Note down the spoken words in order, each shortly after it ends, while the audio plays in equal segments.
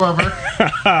Over.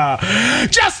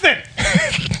 Justin!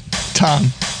 Tom.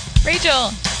 Rachel.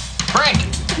 Frank.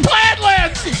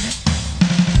 Badlands!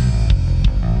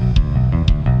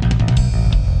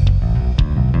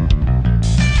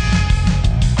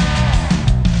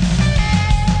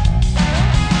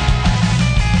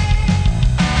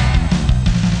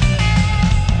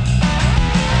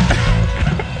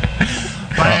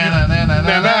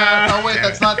 Oh wait,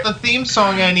 that's not the theme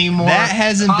song anymore. That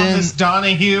hasn't Thomas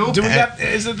Donahue. Do we got?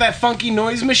 Is it that funky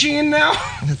noise machine now?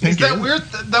 Is that weird?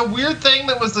 That weird thing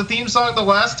that was the theme song the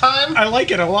last time. I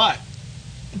like it a lot.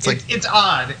 It's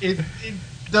odd. It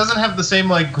doesn't have the same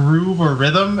like groove or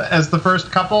rhythm as the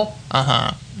first couple.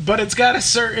 But it's got a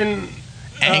certain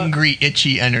angry,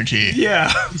 itchy energy.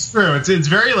 Yeah, it's true. It's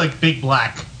very like Big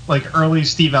Black, like early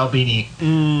Steve Albini.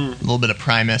 A little bit of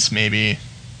Primus, maybe.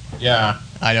 Yeah.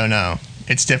 I don't know.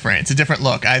 It's different. It's a different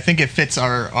look. I think it fits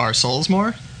our souls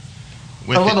more.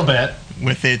 A little bit.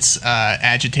 With its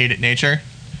agitated nature.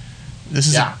 This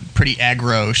is a pretty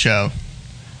aggro show.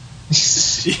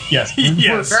 Yes.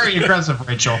 We're very aggressive,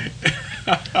 Rachel.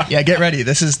 Yeah, get ready.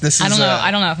 This is. I don't know. I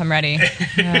don't know if I'm ready.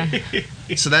 Yeah.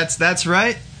 So that's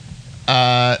right.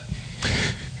 Our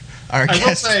I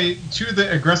guest. will say, to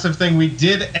the aggressive thing, we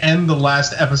did end the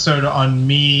last episode on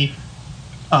me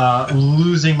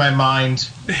losing my mind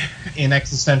in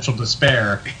existential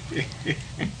despair.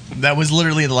 That was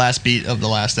literally the last beat of the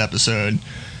last episode.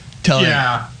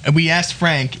 And we asked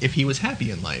Frank if he was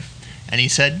happy in life, and he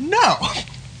said no.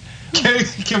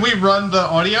 Can we run the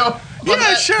audio?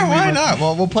 Yeah, sure. Why not?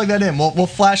 Well, we'll plug that in. We'll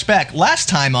flash back. Last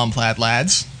time on Plaid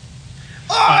Lads.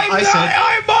 I'm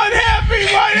unhappy.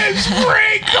 My name's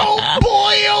Frank. Oh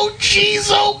boy. Oh jeez.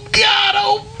 Oh god.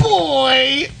 Oh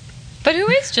boy. But who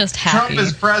is just happy? Trump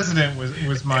as president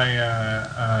was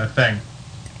my thing.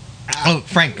 Oh,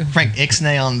 Frank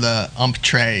Ixnay on the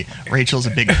tray. Rachel's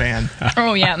a big fan.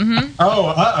 Oh yeah. Mm-hmm.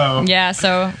 Oh, Yeah.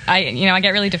 So I get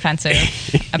really defensive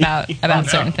about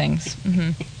certain things.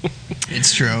 Mm-hmm.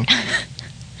 It's true.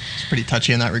 It's pretty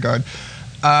touchy in that regard.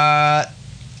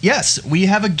 Yes, we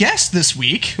have a guest this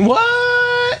week.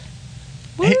 What?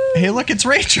 Hey, look, it's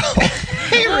Rachel.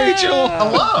 Hey, Rachel.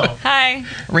 Hello. Hi.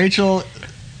 Rachel.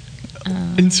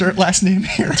 Insert last name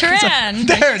here. Turan.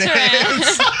 There it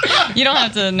is. You don't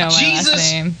have to know my Jesus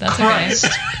last name. That's Christ.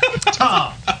 okay.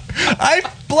 Tom. I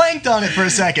blanked on it for a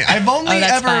second. I've only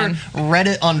that's ever fine. read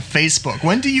it on Facebook.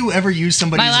 When do you ever use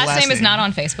somebody's My last name is not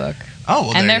on Facebook. Oh,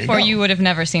 well, and there therefore you you would have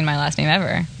never seen my last name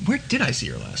ever. Where did I see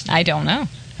your last name? I don't know.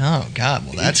 Oh God,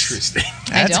 well that's interesting.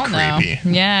 That's I don't creepy.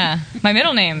 know. Yeah, my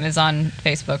middle name is on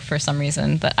Facebook for some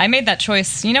reason, but I made that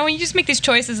choice. You know, when you just make these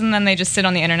choices and then they just sit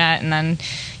on the internet, and then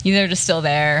they're just still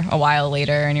there a while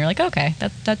later, and you're like, okay,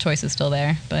 that choice is still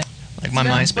there. But like my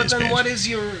MySpace But then page.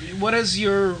 what is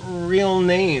your real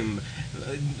name?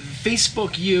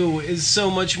 Facebook you is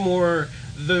so much more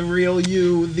the real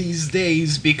you these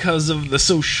days because of the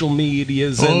social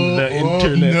medias and the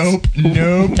internet.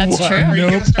 Nope. That's true. Are you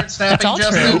Nope. gonna start snapping, That's all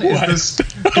Justin? true. Is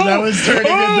this...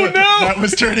 That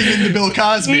was turning into Bill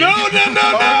Cosby. No.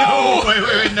 Oh,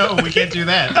 wait, no, we can't do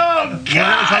that. Oh, We're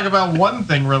gonna talk about one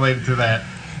thing related to that.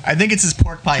 I think it's his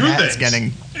pork pie Two hat that's things.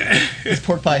 getting. His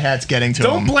pork pie hat's getting to him.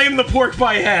 Don't blame the pork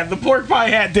pie hat. The pork pie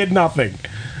hat did nothing.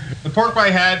 The pork pie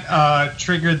hat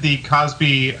triggered the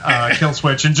Cosby kill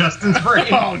switch in Justin's brain.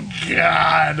 Oh,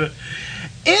 God.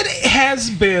 It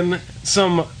has been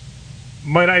some,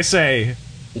 might I say,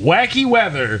 wacky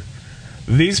weather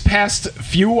these past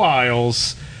few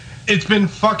whiles. It's been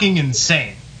fucking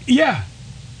insane. Yeah.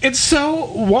 It's so,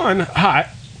 hot.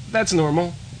 That's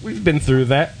normal. We've been through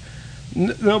that.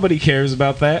 Nobody cares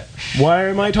about that. Why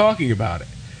am I talking about it?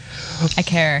 I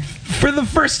care. For the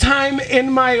first time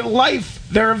in my life,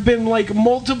 there have been like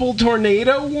multiple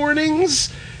tornado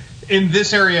warnings In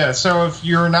this area, so if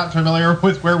you're not familiar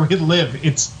with where we live,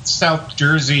 it's South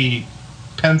Jersey,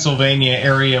 Pennsylvania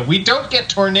area. We don't get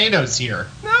tornadoes here.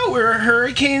 No, we're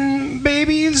hurricane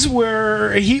babies,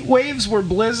 we're heat waves, we're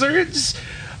blizzards,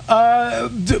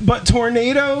 but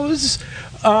tornadoes.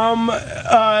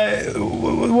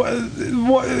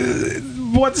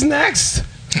 What's next?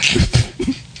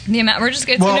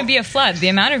 It's going to be a flood. The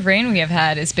amount of rain we have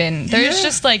had has been. There's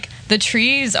just like the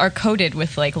trees are coated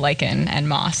with like lichen and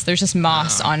moss. There's just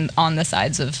moss on the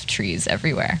sides of trees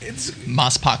everywhere. It's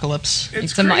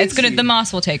Moss-pocalypse. The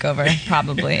moss will take over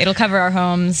probably. It'll cover our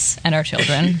homes and our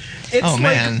children. It's Oh,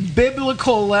 man. like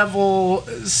biblical level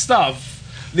stuff.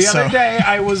 The other day,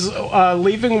 I was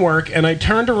leaving work, and I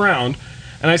turned around,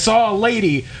 and I saw a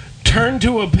lady turn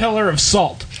to a pillar of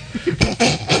salt.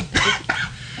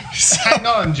 Hang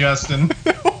on, Justin.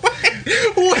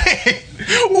 Wait.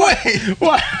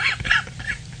 What?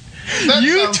 That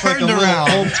You sounds like turned a little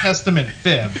around. Old Testament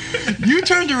fib. You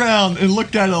turned around and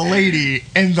looked at a lady,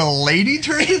 and the lady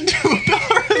turned into a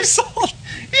pillar of salt.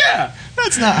 Yeah.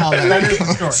 That's not how that That is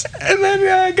the goes. story. And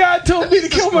then God told me to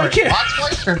That's the kill my story. kid. Lot's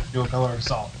wife turned into a pillar of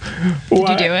salt. Did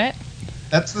you do it?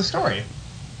 That's the story.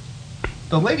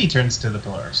 The lady turns to the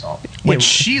pillar of salt. When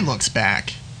she looks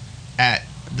back at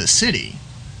the city.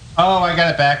 Oh, I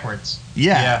got it backwards.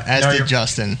 Yeah, as no, did you're-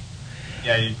 Justin.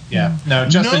 Yeah. No,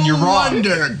 Justin, no you're wrong.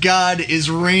 wonder God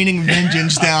is raining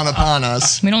vengeance down upon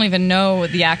us. We don't even know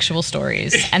the actual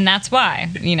stories, and that's why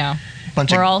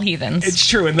Bunch we're of, all heathens. It's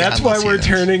true, and that's Godless why we're heathens.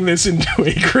 turning this into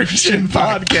a Christian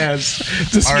podcast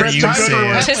to Are spread you the good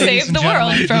serious? word. To Ladies save and the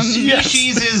world gentlemen, from the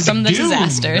species is from the doomed.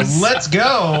 disasters. Let's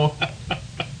go.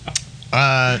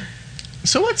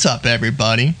 So what's up,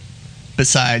 everybody?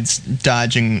 Besides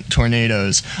dodging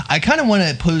tornadoes, I kind of want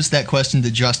to pose that question to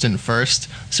Justin first,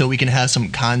 so we can have some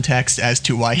context as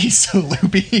to why he's so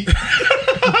loopy.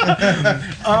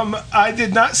 I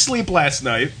did not sleep last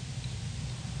night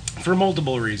for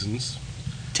multiple reasons.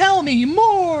 Tell me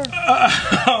more. It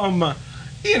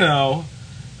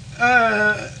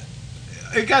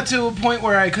got to a point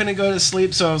where I couldn't go to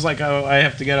sleep, so I was like, oh, I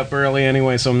have to get up early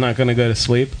anyway, so I'm not going to go to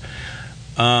sleep.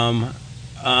 Now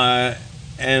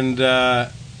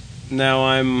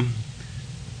I'm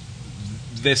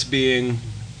this being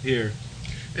here.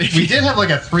 We did have like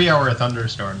a 3-hour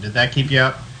thunderstorm. Did that keep you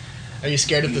up? Are you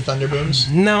scared of the thunder booms?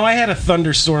 No, I had a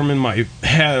thunderstorm in my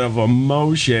head of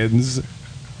emotions.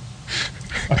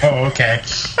 Oh, okay.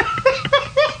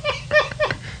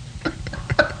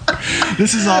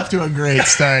 This is off to a great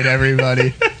start, everybody. We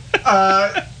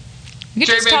could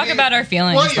just Jay, talk baby, about our why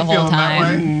feelings are you the whole feeling that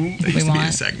time. way? There We used to be a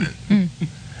want. segment.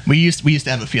 We used to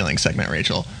have a feeling segment,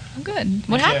 Rachel. Oh, good.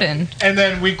 What happened? And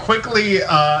then we quickly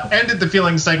ended the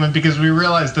feeling segment because we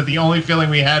realized that the only feeling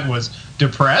we had was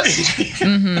depressed?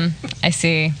 I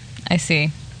see.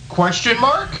 Question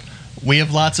mark? We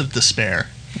have lots of despair.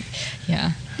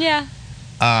 Yeah. We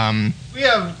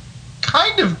have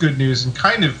kind of good news and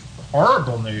kind of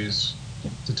horrible news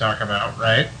to talk about,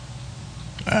 right?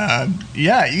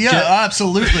 Yeah,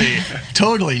 absolutely.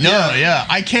 Totally. No, yeah.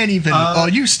 I can't even.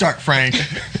 You start, Frank.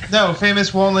 No,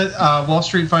 famous Wall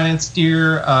Street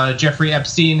financier Jeffrey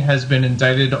Epstein has been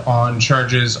indicted on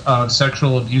charges of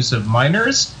sexual abuse of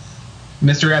minors.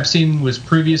 Mr. Epstein was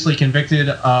previously convicted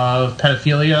of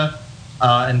pedophilia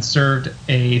and served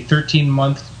a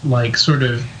 13-month, sort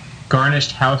of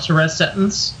garnished house arrest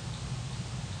sentence.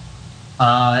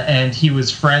 And he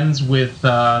was friends with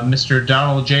Mr.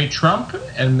 Donald J. Trump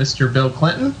and Mr. Bill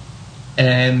Clinton.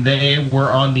 And they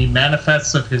were on the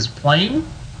manifests of his plane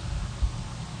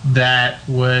that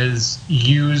was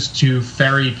used to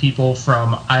ferry people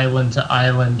from island to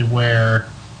island where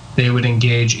they would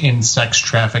engage in sex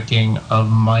trafficking of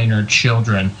minor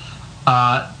children.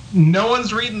 No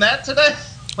one's reading that today?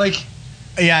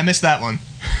 Yeah, I missed that one.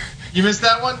 You missed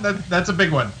that one? That's a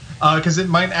big one. Because it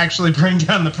might actually bring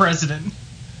down the president.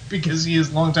 Because he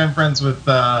is longtime friends with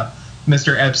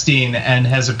Mr. Epstein and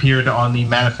has appeared on the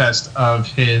manifest of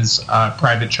his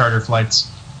private charter flights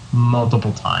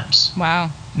multiple times. Wow.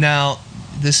 Now,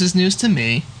 this is news to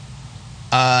me,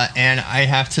 and I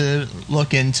have to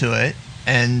look into it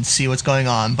and see what's going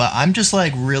on. But I'm just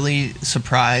really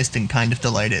surprised and kind of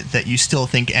delighted that you still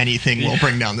think anything will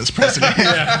bring down this president.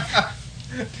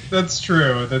 That's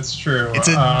true. It's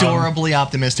adorably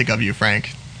optimistic of you,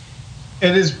 Frank.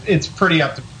 It is. It's pretty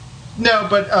up to. No,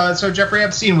 but so Jeffrey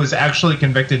Epstein was actually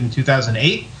convicted in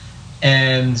 2008,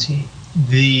 and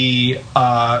the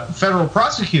federal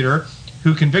prosecutor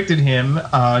who convicted him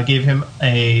gave him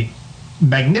a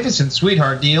magnificent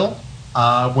sweetheart deal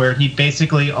where he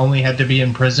basically only had to be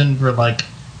in prison for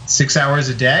 6 hours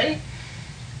a day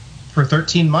for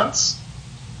 13 months.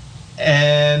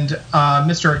 And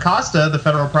Mr. Acosta, the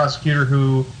federal prosecutor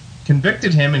who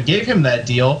convicted him and gave him that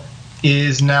deal,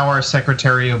 is now our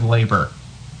Secretary of Labor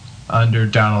under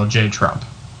Donald J. Trump.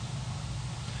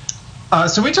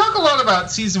 So we talk a lot about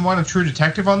Season 1 of True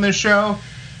Detective on this show,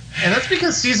 and that's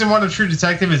because Season 1 of True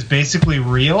Detective is basically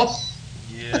real.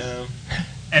 Yeah.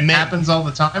 And happens all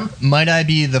the time. Might I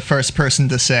be the first person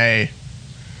to say,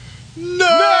 no!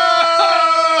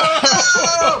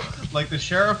 Like the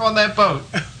sheriff on that boat.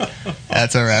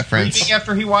 That's a reference. Screaming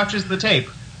after he watches the tape.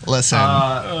 Listen.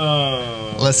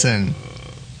 Listen.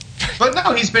 But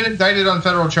no, he's been indicted on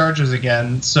federal charges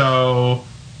again, so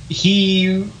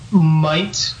he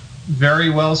might very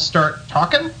well start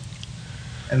talking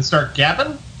and start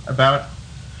gabbing about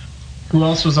who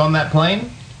else was on that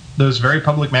plane, those very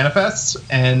public manifests,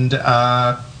 and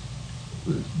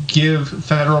give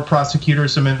federal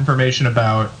prosecutors some information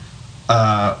about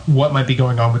what might be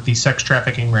going on with the sex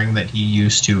trafficking ring that he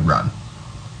used to run.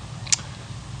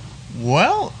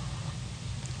 Well,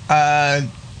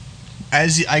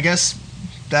 as I guess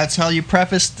that's how you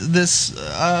prefaced this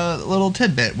little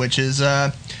tidbit, which is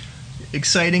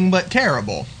exciting but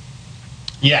terrible.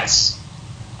 Yes.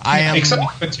 I am. Exciting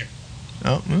but terrible.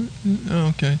 Oh,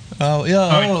 okay. Oh, yeah.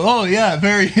 Oh, yeah.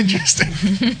 Very interesting.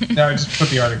 No, I just put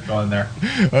the article in there.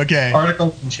 Okay.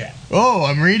 Article in chat. Oh,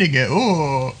 I'm reading it.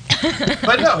 Oh.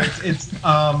 But no,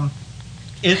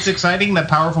 it's exciting that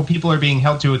powerful people are being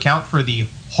held to account for the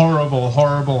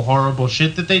horrible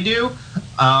shit that they do.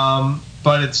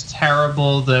 But it's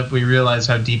terrible that we realize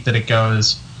how deep that it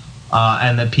goes,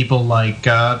 and that people like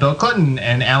Bill Clinton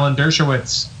and Alan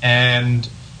Dershowitz and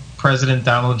President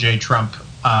Donald J. Trump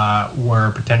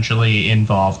were potentially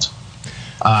involved,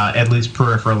 at least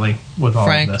peripherally, with all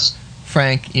of this.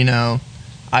 Frank, you know,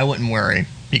 I wouldn't worry,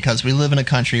 because we live in a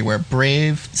country where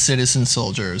brave citizen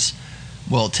soldiers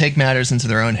will take matters into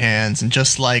their own hands, and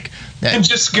just like that, and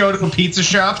just go to a pizza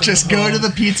shop. Just go to the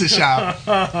pizza shop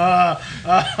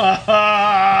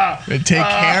and take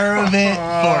care of it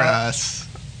for us.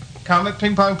 Comet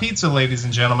Ping Pong Pizza, ladies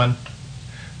and gentlemen.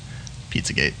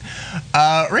 Pizzagate.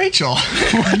 Rachel,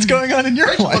 what's going on in your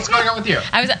life? What's going on with you?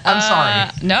 I'm sorry.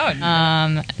 No,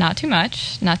 not too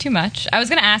much. Not too much. I was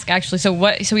going to ask actually. So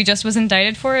what? So he just was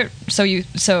indicted for it.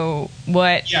 So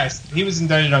what? Yes, he was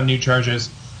indicted on new charges.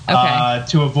 Okay.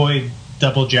 To avoid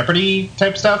double jeopardy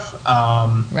type stuff.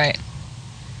 Right.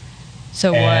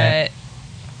 So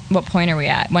what point are we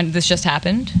at? When this just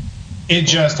happened? It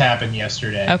just happened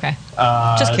yesterday. Okay.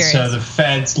 Just curious. So the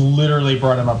feds literally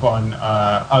brought him up on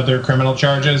other criminal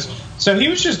charges. So he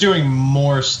was just doing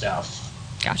more stuff.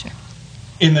 Gotcha.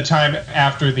 In the time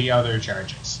after the other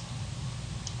charges.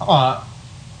 And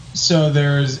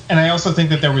I also think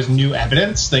that there was new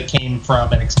evidence that came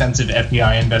from an extensive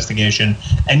FBI investigation,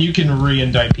 and you can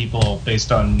re-indict people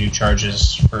based on new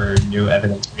charges for new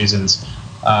evidence reasons.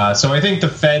 So I think the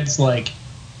feds,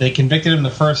 they convicted him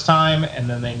the first time, and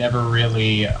then they never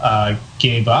really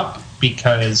gave up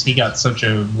because he got such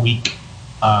a weak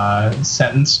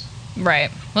sentence.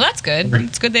 Right. Well, that's good.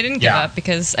 It's good they didn't give up,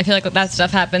 because I feel like that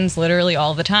stuff happens literally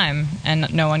all the time,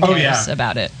 and no one cares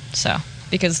about it. So,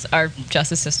 because our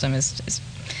justice system is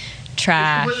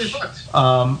trash. It's completely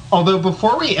fucked. Although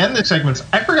before we end this segment,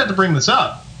 I forgot to bring this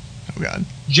up. Oh God.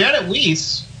 Janet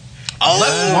Weiss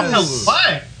left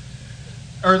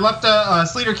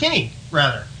Sleater Kinney,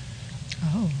 rather.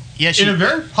 Oh. Yeah, in a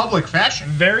very public fashion.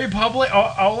 Very public.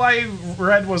 All I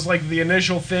read was the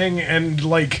initial thing, and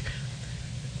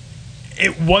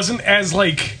it wasn't as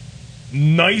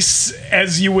nice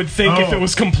as you would think if it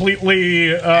was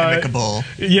completely amicable.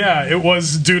 Yeah, it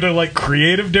was due to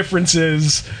creative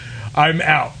differences. I'm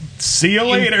out. See you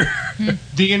later.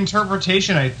 The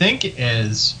interpretation, I think,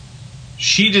 is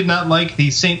she did not like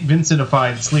the St.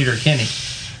 Vincentified Sleater Kinney.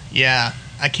 Yeah,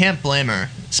 I can't blame her.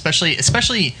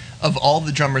 Especially of all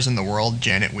the drummers in the world,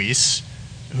 Janet Weiss,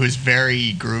 who's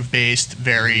very groove-based,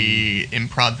 very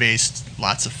improv-based,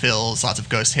 lots of fills, lots of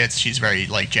ghost hits. She's very,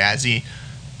 jazzy.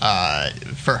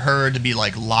 For her to be,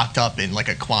 locked up in, a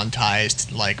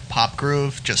quantized, pop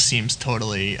groove just seems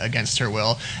totally against her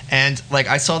will. And,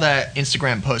 I saw that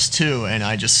Instagram post, too, and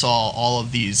I just saw all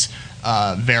of these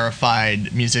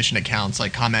verified musician accounts,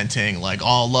 commenting,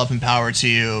 all love and power to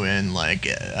you, and,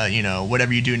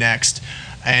 whatever you do next.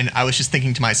 And I was just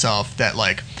thinking to myself that,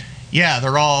 yeah,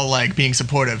 they're all, being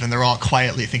supportive, and they're all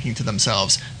quietly thinking to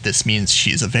themselves, this means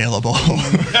she's available.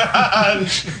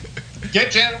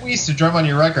 Get Janet Weiss to drum on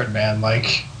your record, man.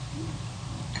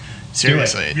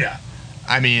 Seriously. Yeah.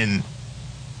 I mean,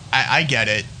 I get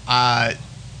it.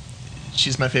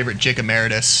 She's my favorite Jick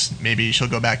Emeritus. Maybe she'll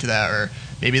go back to that, or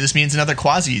maybe this means another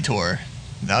Quasi tour.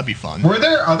 That would be fun. Were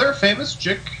there other famous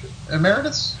Jick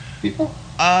Emeritus people?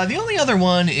 The only other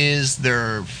one is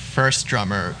their first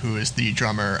drummer, who is the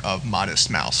drummer of Modest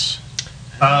Mouse.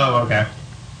 Oh, okay.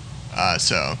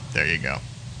 So, there you go.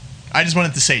 I just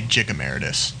wanted to say Jick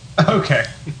Emeritus. Okay.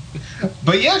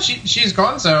 But yeah, she's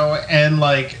gone, and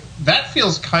that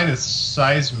feels kind of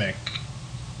seismic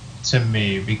to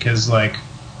me, because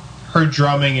her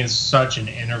drumming is such an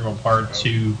integral part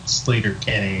to Sleater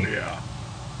Kinney. Yeah.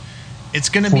 It's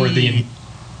gonna be.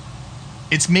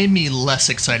 It's made me less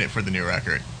excited for the new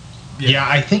record. Yeah,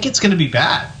 I think it's gonna be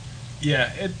bad. Yeah.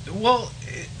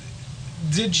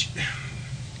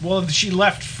 She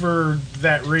left for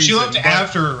that reason. She left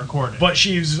after it recorded. But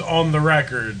she's on the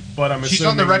record. But I'm assuming she's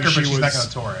on the record, but she's not going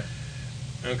to tour it.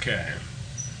 Okay.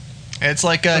 It's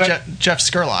like Jeff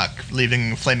Skurlock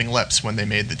leaving Flaming Lips when they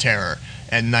made The Terror,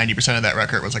 and 90% of that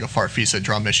record was a Farfisa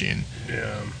drum machine.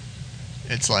 Yeah.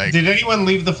 It's like... Did anyone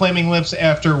leave the Flaming Lips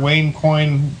after Wayne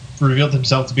Coyne revealed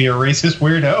himself to be a racist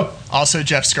weirdo? Also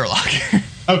Jeff Skurlock.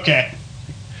 Okay.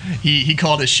 He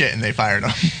called his shit and they fired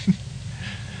him.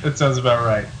 That sounds about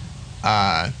right.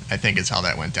 I think is how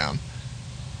that went down.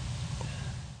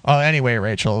 Oh, anyway,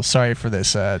 Rachel, sorry for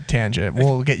this tangent.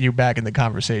 We'll get you back in the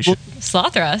conversation.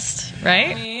 Sloth Rust,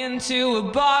 right? Into a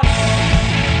bottle.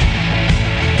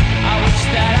 I wish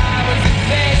that I was a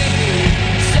baby,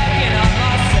 sucking on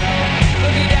myself,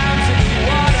 looking down to the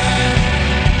water.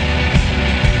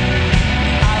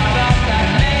 I thought that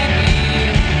maybe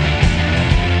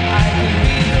I could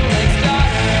be the lake's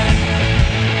daughter,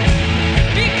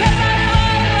 because I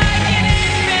float like an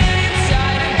infant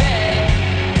inside a bed.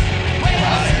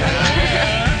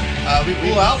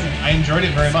 Cool album. I enjoyed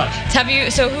it very much. Have you?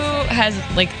 So who has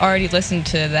like already listened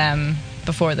to them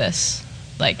before this?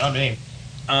 Like, Not me.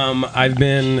 I've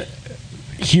been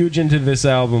huge into this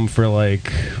album for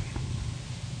like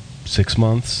 6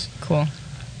 months. cool.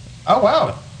 Oh,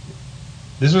 wow.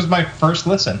 This was my first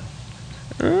listen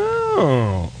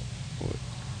Oh.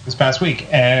 this past week,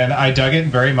 and I dug it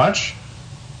very much.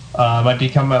 Might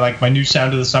become my new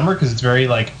sound of the summer, because it's very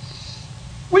like...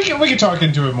 We can talk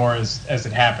into it more as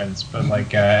it happens, but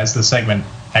like as the segment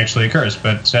actually occurs.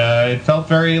 But it felt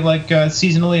very like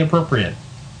seasonally appropriate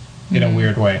in a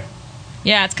weird way.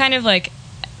 Yeah, it's kind of like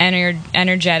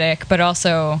energetic, but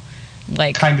also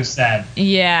like Kind of sad.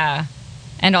 yeah,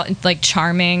 and like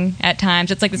charming at times.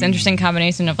 It's like this interesting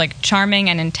combination of like charming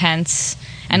and intense,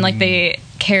 and like they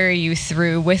carry you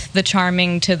through with the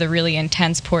charming to the really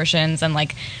intense portions, and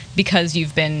like because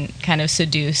you've been kind of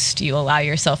seduced, you allow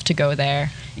yourself to go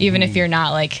there, even if you're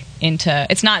not like into.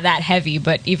 It's not that heavy,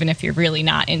 but even if you're really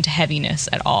not into heaviness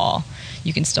at all,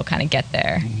 you can still kind of get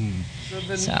there.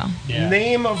 So Yeah.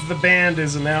 Name of the band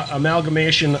is an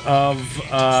amalgamation of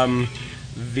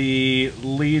the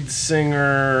lead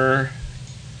singer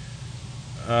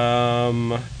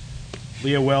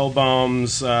Leah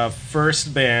Wellbaum's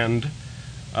first band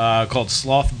called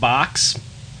Sloth Box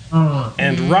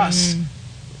and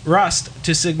Rust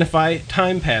to signify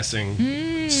time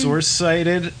passing. Source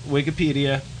cited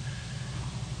Wikipedia.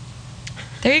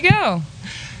 there you go.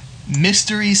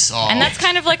 Mystery solved. And that's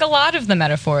kind of like a lot of the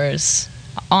metaphors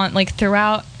on like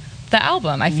throughout the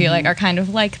album. I feel like are kind of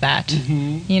like that.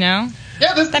 You know?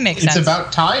 Yeah, That makes it's sense.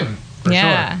 about time, for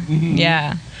Yeah. sure.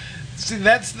 Yeah. See,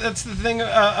 that's the thing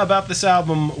about this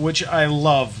album, which I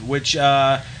love. Which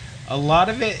a lot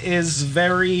of it is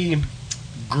very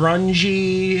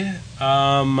grungy,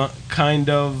 kind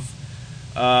of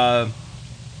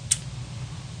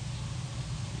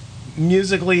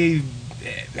musically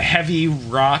heavy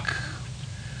rock.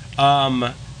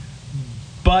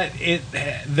 But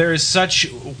there's such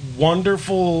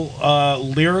wonderful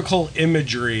lyrical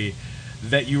imagery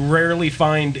that you rarely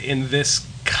find in this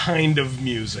kind of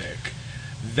music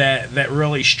that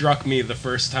really struck me the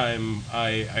first time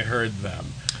I heard them.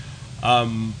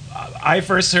 I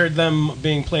first heard them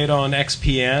being played on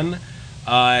XPN,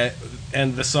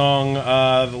 and the song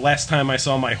 "The Last Time I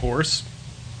Saw My Horse,"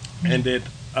 and it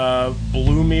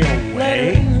blew me Letter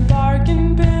away. in the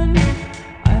bargain bin.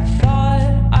 I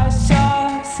thought I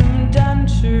saw some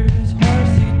dentures,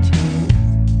 horsey teeth,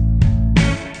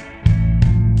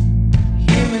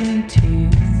 human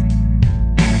teeth.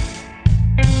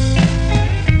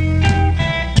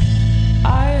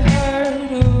 I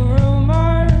heard a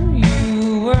rumor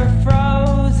you were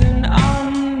frozen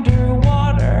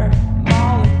underwater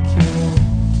molecule.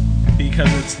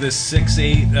 Because it's this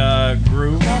 6/8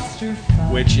 groove,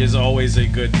 Clusterfuck. which is always a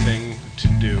good thing to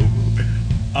do.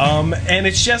 And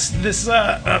it's just this,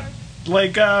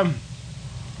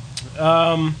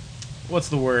 what's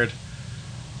the word?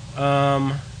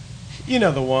 You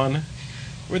know the one,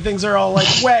 where things are all like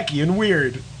wacky and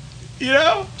weird. You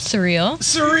know? Surreal.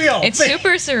 Surreal. It's super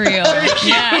surreal.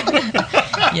 Yeah.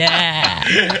 Yeah.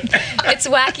 It's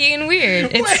wacky and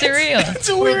weird. It's surreal. It's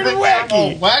a weird and Oh,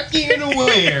 wacky. wacky and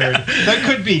weird. That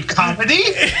could be comedy.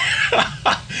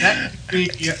 That could be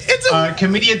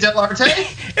Commedia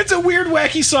dell'arte. It's a weird,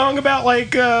 wacky song about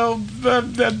like a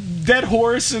dead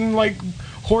horse and like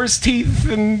horse teeth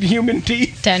and human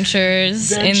teeth.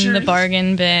 Dentures in the Dentures.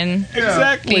 bargain bin,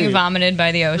 Exactly. being vomited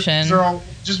by the ocean. They're all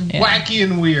just wacky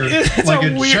and weird. It's like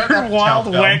a weird, shut-up wild,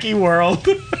 film. wacky world.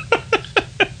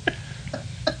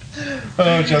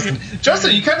 Oh, Justin,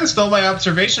 you kind of stole my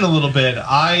observation a little bit.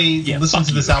 I listened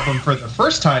to this album for the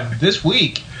first time this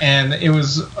week, and it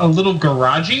was a little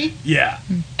garagey Yeah.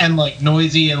 and like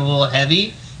noisy and a little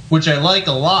heavy, which I like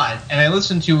a lot. And I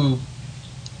listened to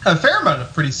a fair amount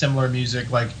of pretty similar music,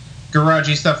 like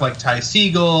garagey stuff like Ty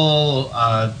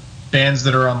Segall, bands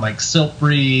that are on like Silk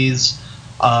Breeze,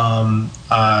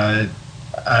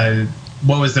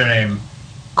 what was their name?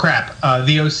 Crap.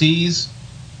 The OCs.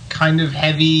 Kind of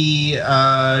heavy,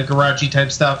 garagey type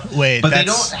stuff. Wait, but they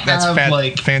don't have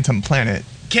like Phantom Planet.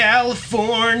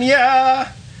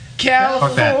 California,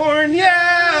 California,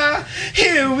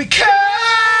 here we come.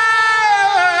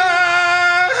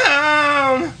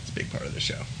 It's a big part of the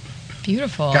show.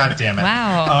 Beautiful. God damn it.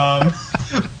 Wow.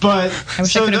 But I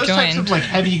wish I so could have those types joined of like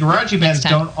heavy garagey bands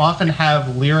time. don't often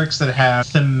have lyrics that have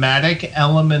thematic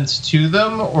elements to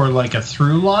them or like a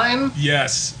through line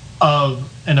Yes. of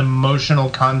an emotional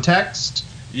context.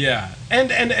 Yeah,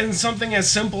 and something as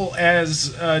simple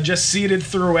as just seeded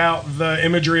throughout the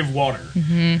imagery of water.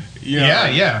 Mm-hmm.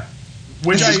 Yeah.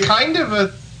 Which This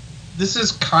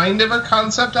is kind of a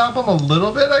concept album a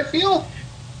little bit, I feel.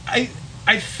 I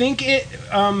think it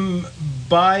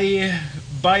by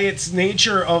its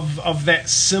nature of that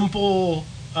simple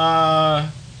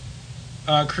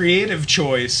creative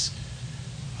choice,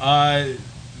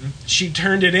 she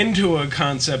turned it into a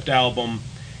concept album,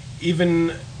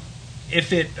 even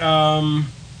if it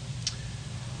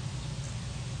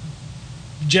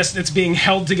just it's being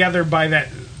held together by that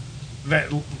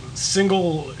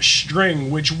single string,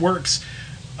 which works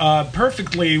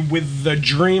perfectly with the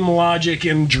dream logic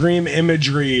and dream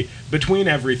imagery between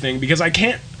everything, because I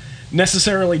can't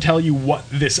necessarily tell you what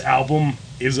this album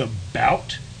is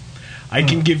about. I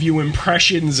can give you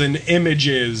impressions and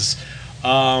images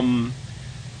and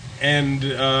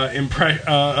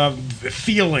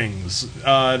feelings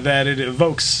that it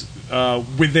evokes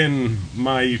within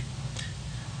my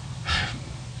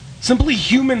simply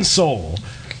human soul.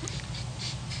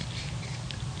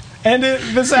 And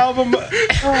this album... Did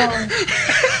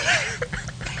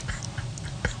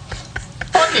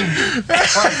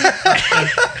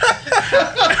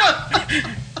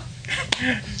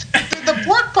the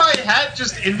pork pie hat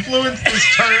just influence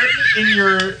this turn in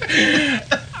your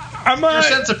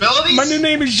sensibilities? My new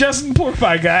name is Justin Pork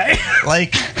Pie Guy.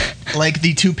 Like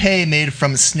the toupee made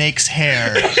from snake's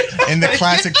hair in the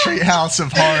classic Treehouse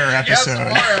of Horror episode.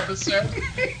 Yes, horror episode.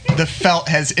 The felt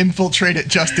has infiltrated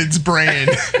Justin's brain.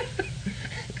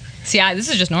 See, this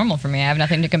is just normal for me. I have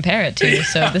nothing to compare it to,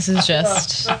 so this is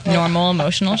just normal,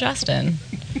 emotional Justin.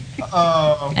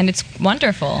 And it's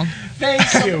wonderful. Thank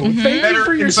you. Thank you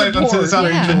for your insight support. onto this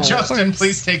album Yeah, than of Justin, course.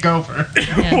 please take over.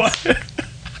 Yes.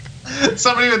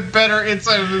 Somebody with better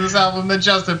insight into this album than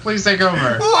Justin, please take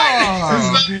over. This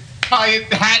is not pie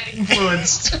hat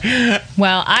influenced.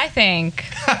 Well, I think,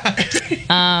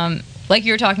 like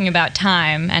you were talking about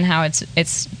time and how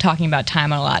it's talking about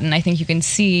time a lot, and I think you can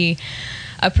see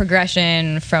a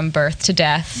progression from birth to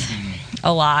death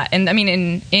a lot, and I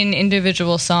mean in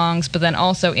individual songs, but then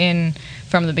also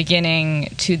from the beginning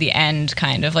to the end,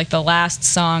 kind of like the last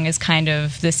song is kind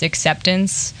of this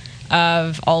acceptance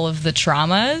of all of the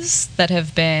traumas that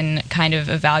have been kind of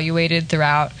evaluated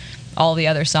throughout all the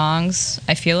other songs,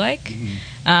 I feel like.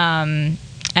 And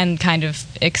kind of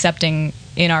accepting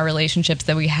in our relationships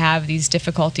that we have these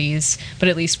difficulties, but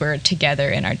at least we're together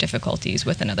in our difficulties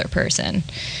with another person.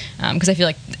 Because I feel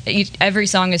like every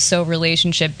song is so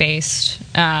relationship based,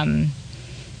 and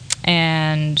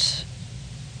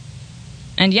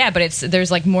yeah, but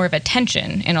there's like more of a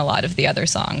tension in a lot of the other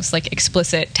songs, like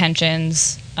explicit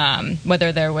tensions,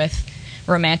 whether they're with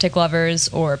romantic lovers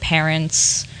or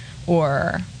parents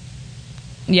or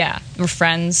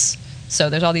friends. So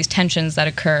there's all these tensions that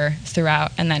occur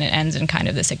throughout, and then it ends in kind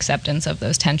of this acceptance of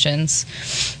those tensions.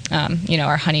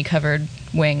 Our honey-covered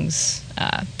wings,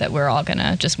 that we're all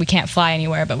gonna we can't fly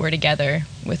anywhere, but we're together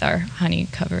with our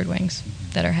honey-covered wings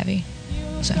that are heavy.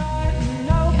 So,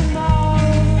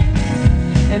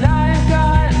 And I've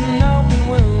got an open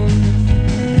wound.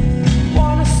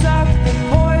 Wanna suck the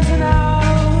poison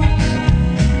out?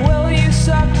 Will you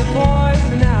suck the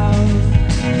poison out?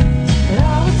 And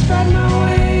I would spread my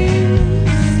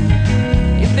wings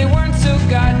if they weren't so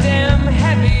goddamn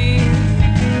heavy.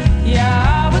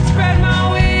 Yeah, I would spread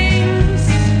my wings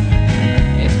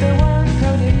if they weren't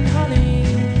coated in honey.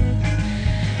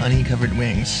 Honey-covered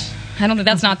wings. I don't think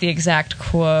that's not the exact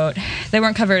quote. They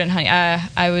weren't covered in honey.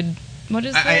 I would. What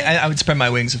is that? I would spread my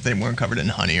wings if they weren't covered in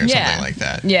honey or something like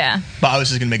that. Yeah. But I was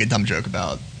just going to make a dumb joke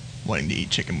about wanting to eat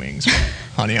chicken wings with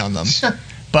honey on them.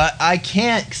 But I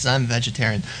can't because I'm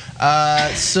vegetarian.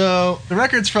 So the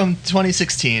record's from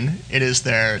 2016. It is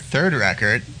their third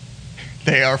record.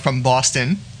 They are from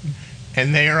Boston,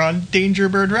 and they are on Danger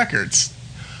Bird Records.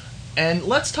 And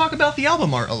let's talk about the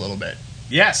album art a little bit.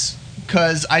 Yes.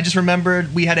 Because I just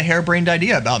remembered we had a harebrained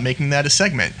idea about making that a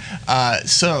segment.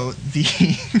 So the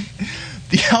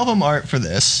the album art for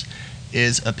this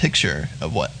is a picture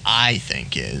of what I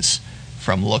think is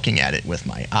from looking at it with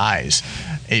my eyes.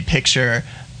 A picture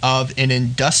of an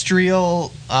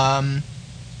industrial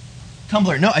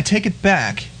tumbler. No, I take it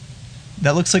back.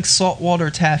 That looks like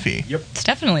saltwater taffy. Yep. It's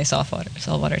definitely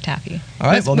saltwater taffy. All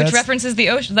right, well, which that's- references the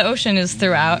ocean. The ocean is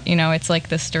throughout. You know, it's like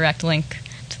this direct link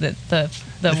to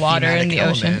the water and thematic the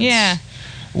ocean. elements. Yeah.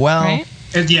 Well, Right?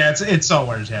 It's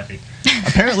saltwater taffy.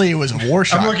 apparently it was a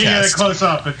Warshock I'm looking at it test. close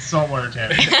up. It's saltwater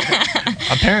taffy.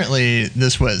 Apparently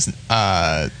this was.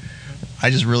 I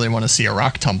just really want to see a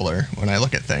rock tumbler when I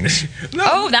look at things.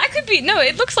 Oh, that could be. No,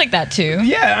 it looks like that too.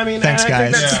 Yeah, I mean, Thanks, I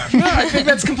think guys. that's, no, I think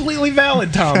that's completely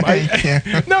valid, Tom.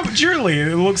 No, but truly,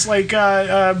 it looks like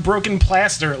broken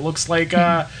plaster. It looks like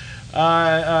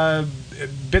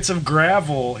bits of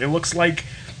gravel. It looks like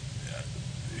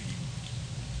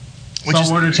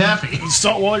Saltwater taffy.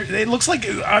 saltwater. It looks like,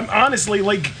 I'm honestly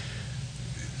like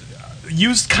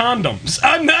used condoms.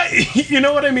 I'm not. You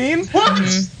know what I mean? What?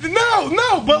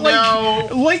 No, but like, No.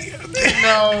 like.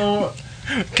 No.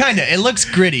 Kinda. It looks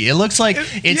gritty. It looks like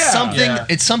it's yeah. something. Yeah.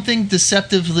 It's something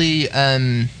deceptively.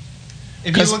 If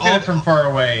you 'Cause looked at it from far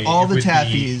away, all it the would be-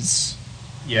 taffies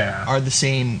yeah. are the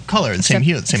same color, the same Except-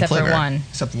 hue, the same except for flavor. one.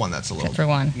 Except one that's a little. Except for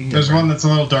one. There's one that's a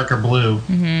little darker blue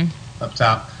up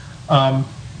top.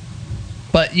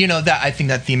 But you know that I think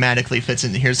that thematically fits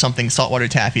in. Here's something saltwater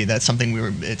taffy. That's something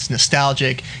it's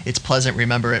nostalgic. It's pleasant.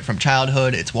 Remember it from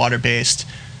childhood. It's water based,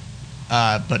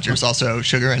 but there's also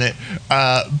sugar in it.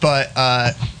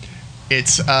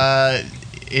 It's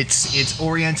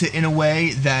oriented in a way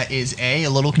that is a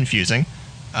little confusing.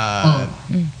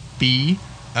 B,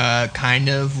 kind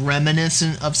of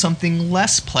reminiscent of something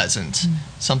less pleasant,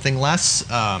 something less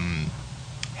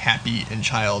happy in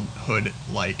childhood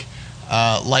like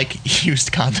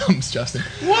used condoms, Justin.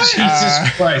 What?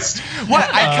 Jesus Christ. What?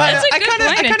 That's a good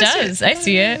point. It does. I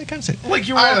see I it. kind of see it. Like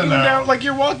you're I don't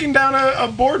walking know. down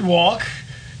a boardwalk,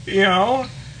 you know.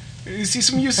 You see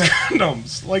some used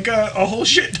condoms, like a whole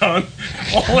shit ton,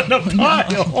 all in a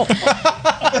pile.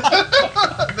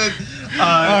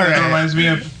 That reminds me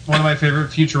of one of my favorite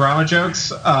Futurama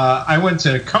jokes. I went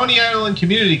to Coney Island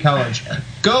Community College.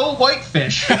 Go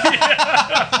Whitefish!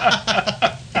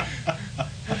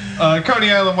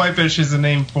 Coney Island Whitefish is the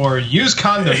name for used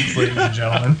condoms, ladies and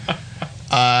gentlemen.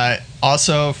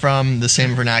 Also from the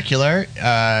same vernacular,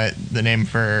 the name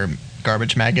for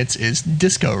garbage maggots is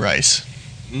disco rice.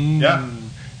 Yeah.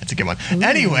 That's a good one.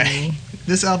 Anyway,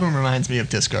 this album reminds me of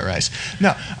disco rice.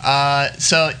 No,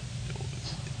 so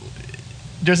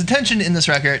there's a tension in this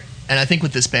record, and I think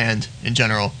with this band in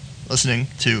general, listening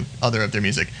to other of their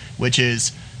music, which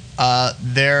is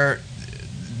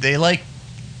they like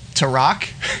to rock.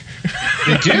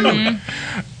 They do.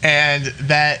 And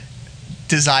that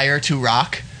desire to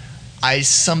rock, I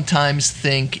sometimes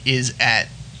think is at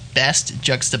best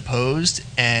juxtaposed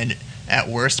and at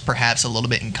worst perhaps a little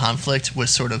bit in conflict with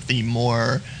sort of the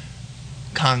more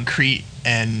concrete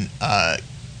and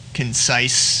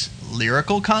concise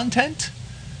lyrical content.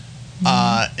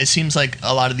 It seems like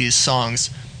a lot of these songs,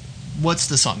 what's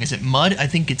the song? Is it Mud? I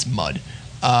think it's Mud.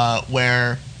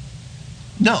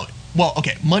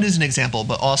 Mud is an example,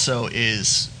 but also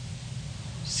is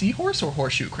Seahorse or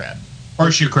Horseshoe Crab?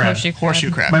 Horseshoe Crab.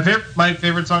 Horseshoe Crab. My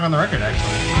favorite song on the record,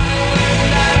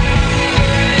 actually.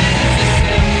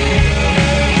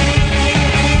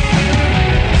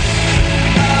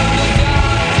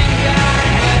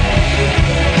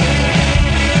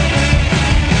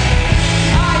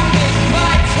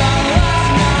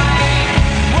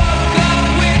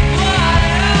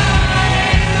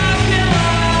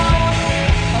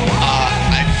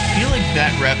 I feel like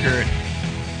that record,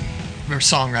 or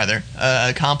song rather,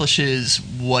 accomplishes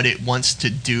what it wants to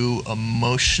do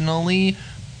emotionally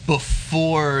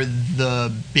before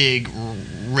the big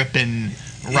ripping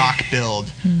rock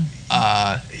build.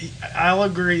 I'll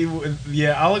agree with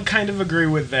I'll kind of agree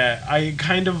with that. I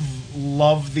kind of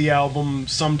love the album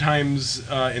sometimes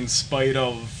in spite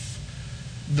of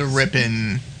The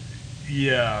ripping.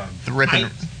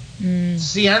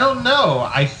 See, I don't know.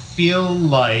 I feel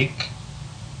like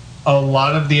a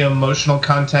lot of the emotional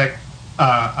content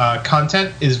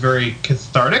is very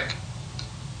cathartic,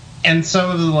 and some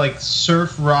of the like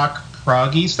surf rock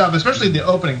proggy stuff, especially the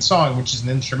opening song, which is an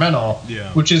instrumental,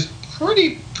 which is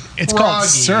pretty. It's called proggy.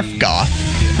 Surf Goth.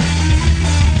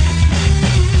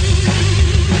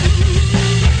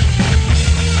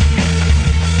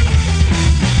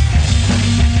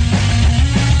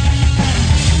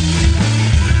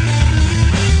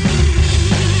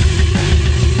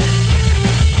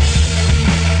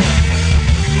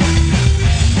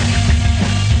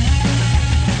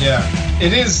 Yeah,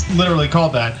 it is literally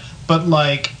called that. But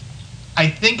like, I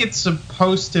think it's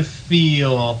supposed to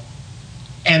feel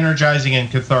energizing and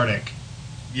cathartic.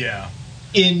 Yeah.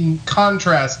 In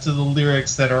contrast to the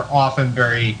lyrics that are often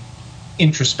very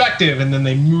introspective, and then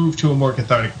they move to a more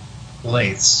cathartic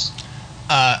place.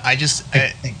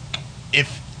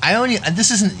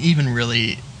 This isn't even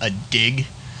really a dig,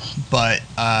 but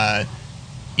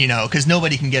because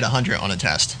nobody can get 100 on a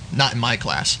test, not in my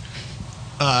class.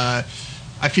 I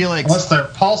feel like Unless they're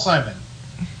Paul Simon.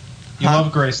 You Huh?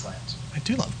 love Graceland. I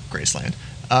do love Graceland,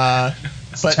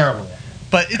 It's but terrible.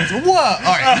 but it's whoa. All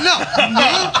right,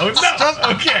 no, Oh, no.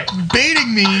 stop Okay.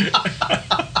 baiting me,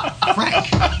 Frank.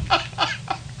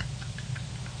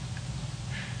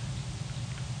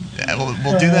 Yeah,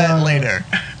 we'll do that later.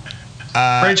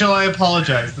 Rachel, I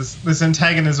apologize. This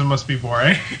antagonism must be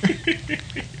boring.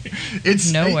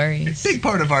 It's No a worries. big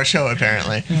part of our show,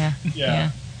 apparently. Yeah.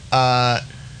 Yeah.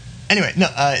 Anyway, no.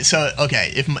 So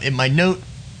okay, if my note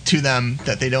to them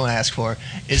that they don't ask for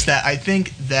is that I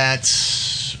think that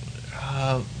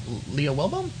Leah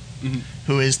Welbaum,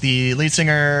 who is the lead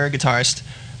singer guitarist,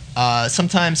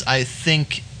 sometimes I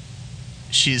think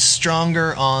she's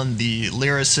stronger on the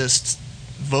lyricist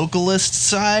vocalist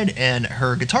side, and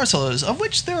her guitar solos, of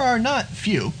which there are not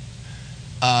few.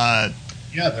 Yeah,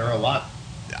 there are a lot.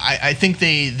 I think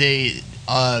they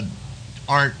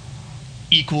aren't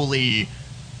equally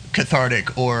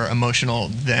cathartic or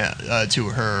emotional to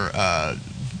her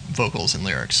vocals and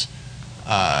lyrics.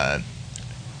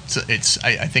 So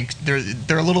I think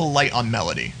they're a little light on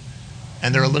melody,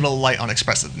 and they're a little light on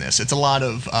expressiveness. It's a lot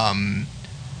of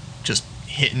just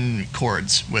hitting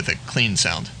chords with a clean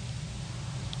sound.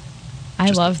 I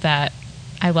love that.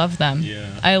 I love them.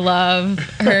 Yeah. I love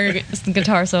her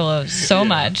guitar solos so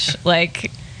much. Like,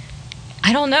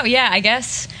 I don't know. Yeah, I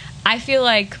guess I feel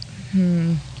like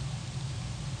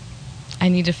I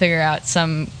need to figure out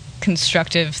some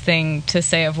constructive thing to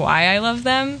say of why I love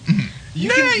them. You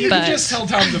can but- just tell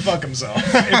Tom to fuck himself.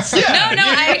 It's, No,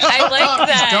 I like He's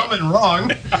that. dumb and wrong.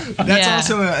 That's Yeah.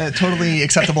 also a totally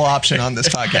acceptable option on this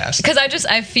podcast. Because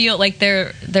I feel like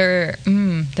they're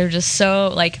just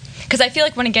so like, because I feel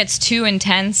like when it gets too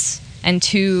intense and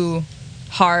too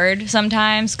hard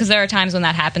sometimes, because there are times when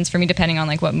that happens for me depending on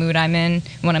like what mood I'm in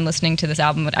when I'm listening to this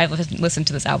album. I've listened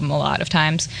to this album a lot of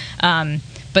times,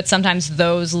 but sometimes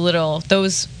those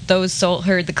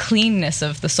the cleanness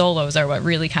of the solos are what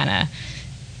really kind of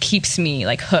keeps me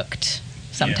like hooked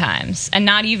sometimes, and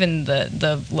not even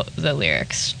the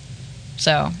lyrics.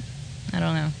 So I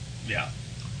don't know, yeah.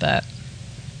 but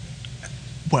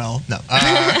Well, no.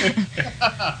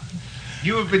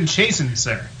 You have been chastened,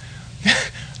 sir.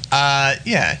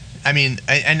 Yeah. I mean,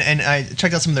 I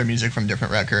checked out some of their music from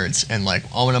different records, and like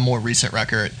on a more recent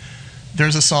record,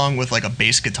 there's a song with like a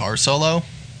bass guitar solo,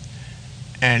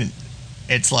 and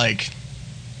it's like,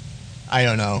 I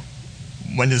don't know,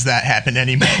 when does that happen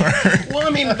anymore? Well, I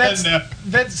mean, that's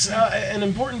No. an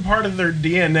important part of their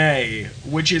DNA,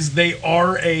 which is they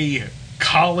are a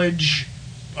college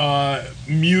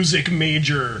music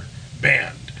major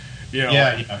band. You know,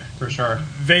 Yeah, for sure.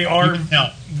 they are. You can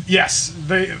tell. Yes,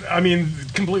 they. I mean,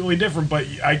 completely different, but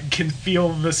I can feel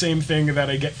the same thing that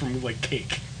I get from like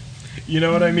Cake. You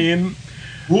know what I mean?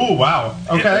 Ooh, wow.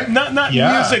 Okay. Not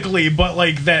Yeah. musically, but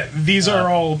like that. These are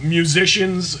all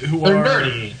musicians who They're are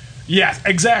nerdy Yes,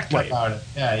 exactly. about it.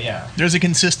 Yeah. There's a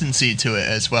consistency to it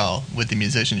as well with the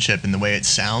musicianship and the way it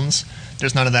sounds.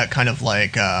 There's none of that kind of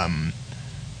like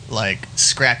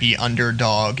scrappy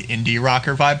underdog indie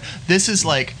rocker vibe. This is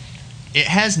like, it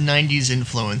has 90s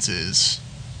influences,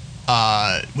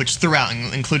 which throughout,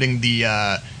 including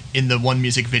the in the one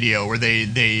music video where they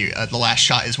the last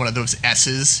shot is one of those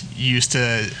S's you used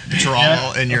to draw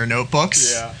Yeah. in your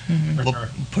notebooks. Yeah. For We'll sure.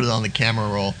 put it on the camera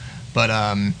roll, but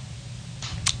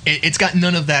it's got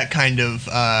none of that kind of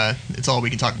it's all we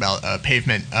can talk about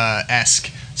pavement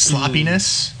esque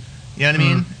sloppiness. You know what I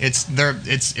mean?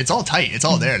 It's all tight. It's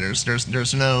all there.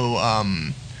 There's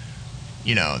no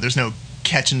there's no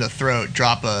catch in the throat,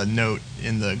 drop a note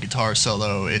in the guitar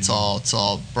solo. It's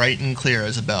all bright and clear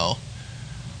as a bell.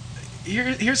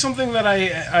 Here's something that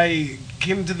I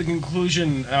came to the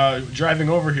conclusion driving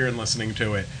over here and listening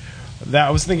to it, that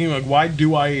I was thinking, like, why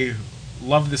do I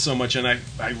love this so much? And I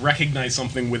recognize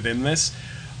something within this,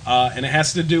 and it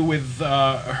has to do with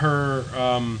her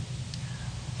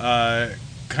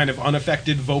kind of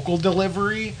unaffected vocal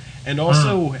delivery, and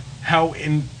also how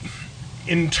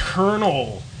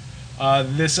internal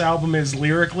this album is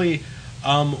lyrically,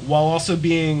 while also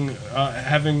being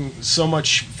having so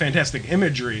much fantastic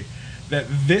imagery. That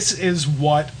this is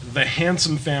what the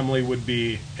Handsome family would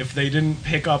be if they didn't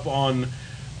pick up on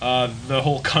the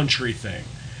whole country thing.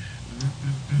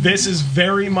 This is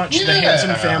very much the Yeah.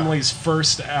 Handsome family's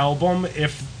first album.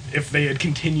 If if they had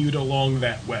continued along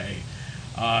that way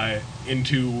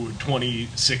into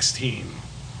 2016.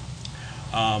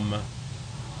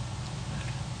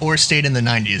 Or stayed in the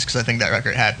 90s, because I think that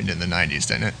record happened in the 90s,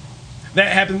 didn't it?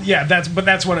 That happened, yeah.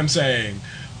 That's what I'm saying,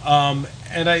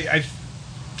 and I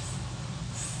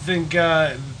think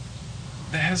that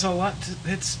has a lot.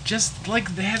 It's just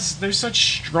like there's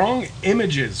such strong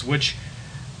images, which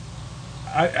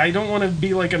I don't want to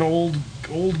be like an old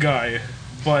guy,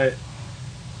 but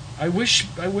I wish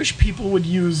people would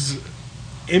use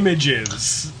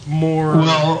images more.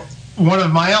 Well, one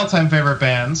of my all-time favorite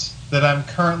bands that I'm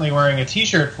currently wearing a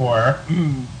T-shirt for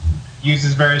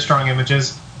uses very strong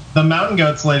images. The Mountain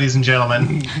Goats, ladies and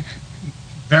gentlemen.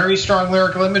 Very strong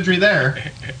lyrical imagery there.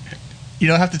 You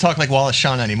don't have to talk like Wallace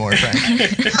Shawn anymore, Frank.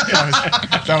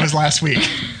 that was last week.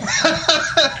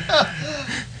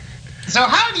 So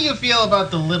how do you feel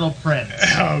about The Little Prince?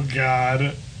 Oh,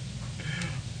 God.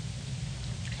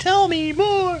 Tell me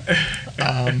more.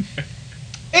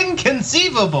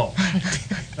 Inconceivable.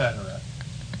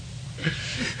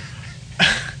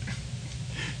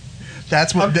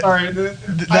 That's what. I'm sorry.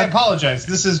 I apologize.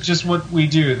 This is just what we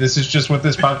do. This is just what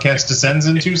this podcast descends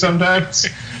into sometimes.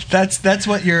 That's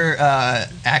what your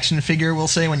action figure will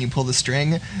say when you pull the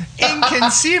string.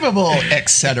 Inconceivable,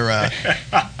 etc.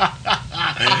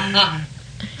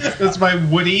 That's my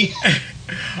Woody.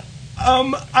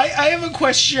 I have a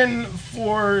question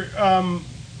for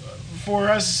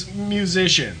us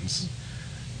musicians.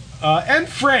 And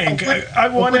Frank, I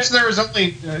want which there is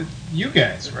only you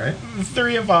guys, right?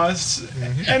 three of us,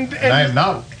 and I am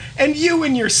not. And you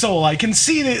in your soul, I can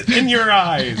see it in your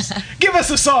eyes. Give us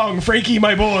a song, Frankie,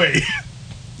 my boy.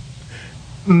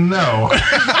 No.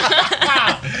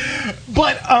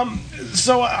 But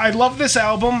so I love this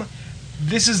album.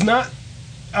 This is not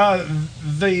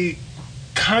the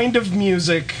kind of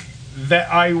music that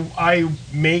I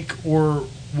make or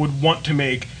would want to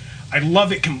make. I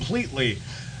love it completely.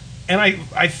 And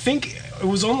I think it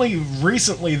was only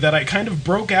recently that I kind of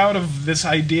broke out of this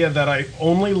idea that I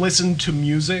only listened to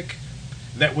music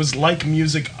that was like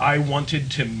music I wanted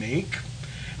to make.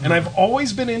 And I've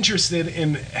always been interested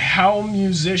in how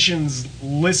musicians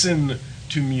listen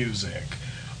to music.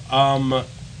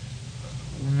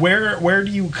 Where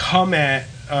do you come at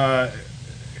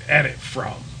it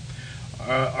from?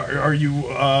 Are you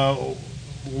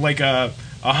like a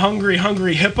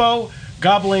hungry hippo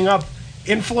gobbling up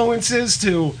influences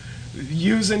to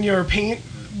use in your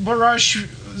paintbrush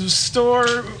store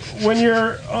when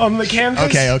you're on the canvas?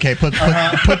 Okay. Put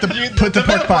the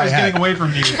pork pie is hat. getting away from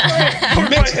you.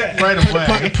 Mix it right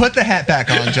away. Put the hat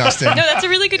back on, Justin. No, that's a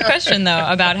really good question though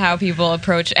about how people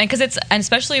approach, and because and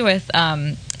especially with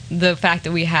the fact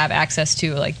that we have access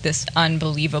to like this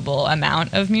unbelievable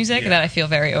amount of music that I feel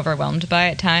very overwhelmed by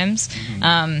at times.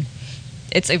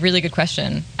 It's a really good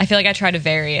question. I feel like I try to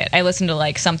vary it. I listen to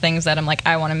like some things that I'm like,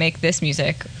 I want to make this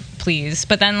music, please.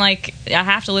 But then like I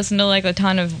have to listen to like a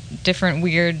ton of different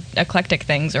weird eclectic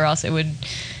things, or else it would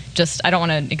just, I don't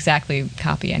want to exactly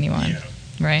copy anyone,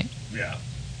 right? Yeah.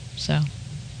 So.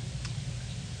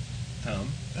 Tom?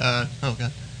 Oh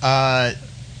god.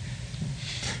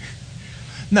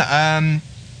 No.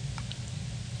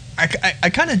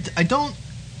 I don't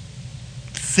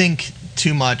think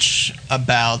too much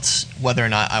about whether or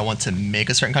not I want to make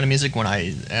a certain kind of music when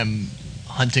I am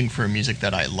hunting for music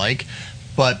that I like,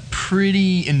 but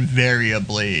pretty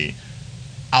invariably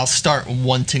I'll start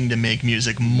wanting to make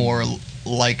music more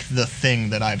like the thing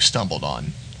that I've stumbled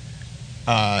on.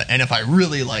 And if I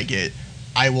really like it,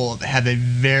 I will have a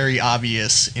very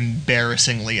obvious,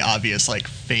 embarrassingly obvious like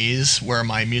phase where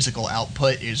my musical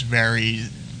output is very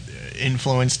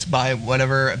influenced by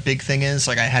whatever a big thing is.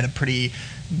 Like I had a pretty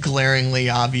glaringly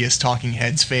obvious Talking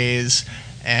Heads phase,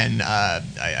 and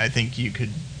I think you could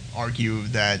argue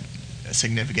that a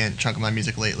significant chunk of my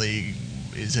music lately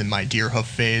is in my Deerhoof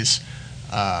phase.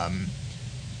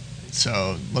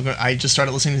 So look, I just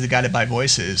started listening to the Guided by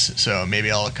Voices, so maybe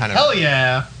I'll kind of Hell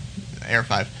yeah. Air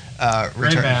 5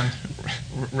 Great band.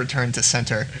 return to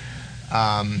center.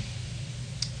 I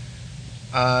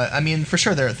mean, for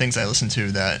sure there are things I listen to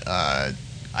that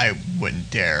I wouldn't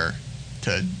dare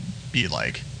to be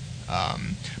like,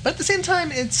 but at the same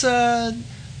time, it's it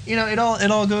all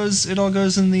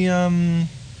goes in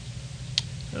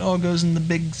the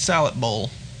big salad bowl.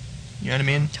 You know what I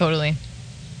mean? Totally.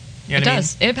 You know It what I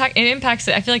does. It impacts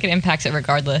it. I feel like it impacts it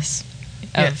regardless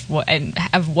of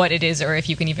what it is, or if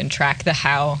you can even track the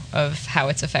how of how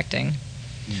it's affecting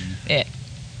it.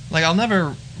 Like, I'll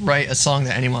never write a song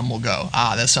that anyone will go,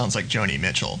 that sounds like Joni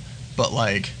Mitchell, but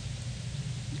like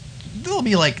there'll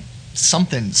be like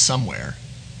something somewhere.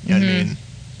 You know what I mean?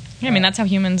 Yeah, I mean that's how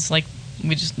humans like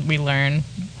we learn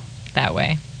that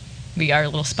way. We are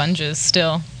little sponges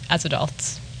still as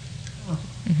adults.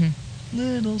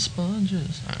 Little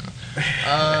sponges. I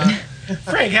don't know.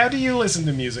 Frank, how do you listen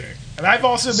to music? And I've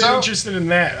also been interested in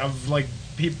that, of like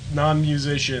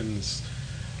non-musicians.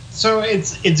 So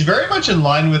it's very much in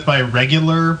line with my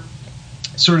regular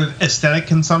sort of aesthetic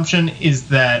consumption, is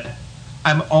that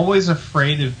I'm always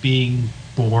afraid of being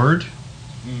bored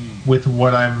with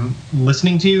what I'm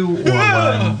listening to or what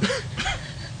I'm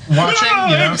watching.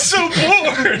 You know? I'm so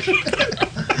bored.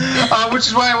 Which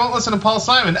is why I won't listen to Paul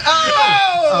Simon.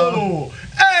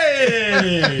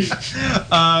 Hey!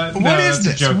 What is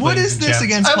this? What is this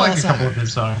against I Paul like a couple Simon? of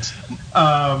his songs.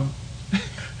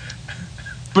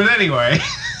 But anyway,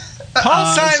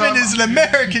 Paul Simon is an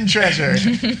American treasure.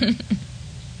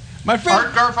 My friend,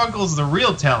 Art Garfunkel's the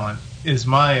real talent. Is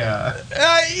my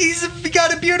he's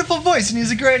got a beautiful voice and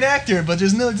he's a great actor, but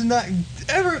there's not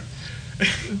ever.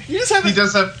 You just have. he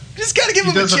does have. Just gotta give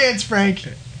him a does have- chance, Frank.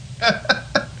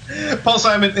 Paul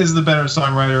Simon is the better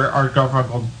songwriter. Art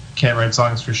Garfunkel can't write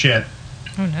songs for shit.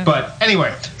 Oh no. But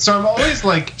anyway, so I'm always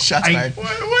like, Shots fired.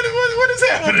 What is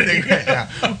happening right now?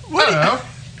 I don't know.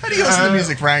 How do you listen to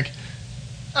music, Frank?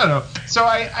 I don't know. So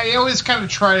I always kind of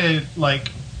try to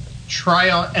like try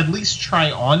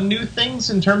on new things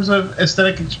in terms of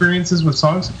aesthetic experiences with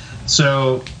songs.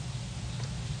 So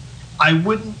I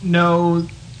wouldn't know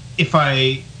if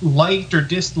I liked or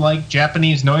disliked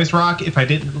Japanese noise rock if I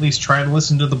didn't at least try to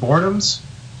listen to the Boredoms.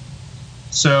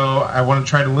 So I want to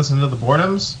try to listen to the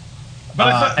Boredoms.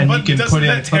 But and but you can doesn't put in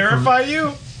that a clip from- terrify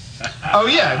you? Oh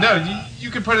yeah, no,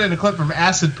 you could put in a clip from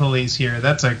Acid Police here.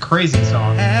 That's a crazy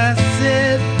song.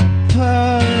 Acid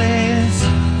police,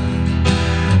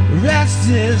 rest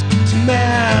his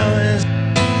malice,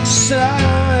 so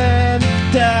and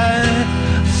done,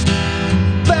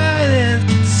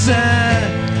 burning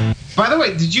sun. By the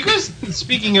way, did you guys,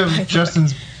 speaking of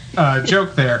Justin's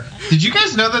joke there, did you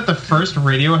guys know that the first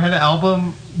Radiohead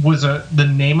album was the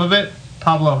name of it,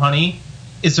 Pablo Honey,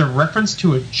 is a reference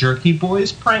to a Jerky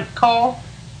Boys prank call?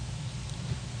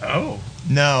 Oh.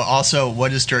 No. Also,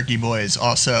 what is Jerky Boys?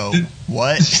 Also,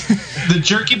 what? The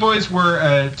Jerky Boys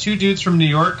were two dudes from New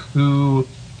York who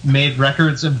made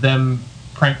records of them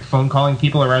prank phone calling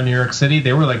people around New York City.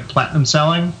 They were like platinum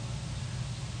selling.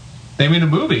 They made a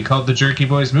movie called The Jerky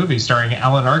Boys Movie, starring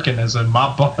Alan Arkin as a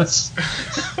mob boss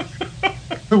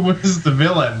who was the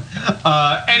villain.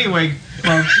 Anyway,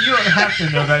 folks, you don't have to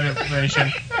know that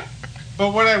information.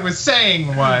 But what I was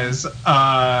saying was, so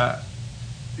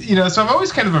I'm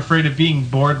always kind of afraid of being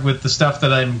bored with the stuff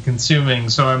that I'm consuming.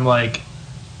 So I'm like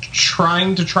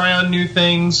trying to try on new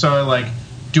things. So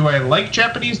do I like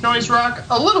Japanese noise rock?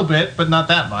 A little bit, but not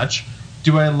that much.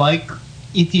 Do I like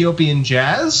Ethiopian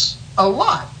jazz? A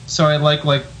lot. So I like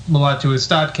Mulatu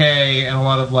Estatke and a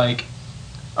lot of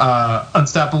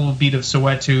Unstoppable Beat of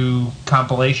Soweto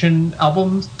compilation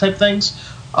album type things.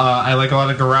 I like a lot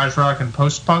of garage rock and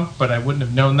post-punk, but I wouldn't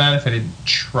have known that if I didn't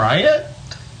try it.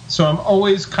 So I'm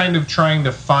always kind of trying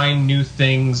to find new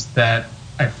things that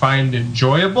I find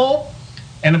enjoyable.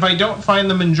 And if I don't find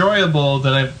them enjoyable,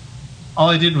 then all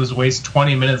I did was waste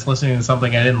 20 minutes listening to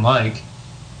something I didn't like.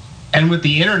 And with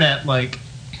the internet,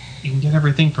 you can get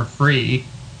everything for free.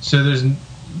 So there's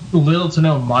little to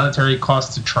no monetary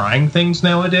cost to trying things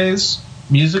nowadays,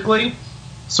 musically.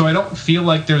 So I don't feel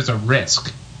like there's a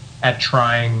risk at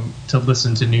trying to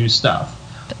listen to new stuff.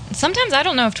 Sometimes I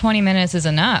don't know if 20 minutes is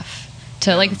enough.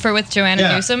 With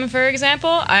Joanna Newsom, for example,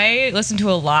 I listened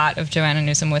to a lot of Joanna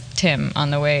Newsom with Tim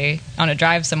on the way on a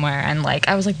drive somewhere, and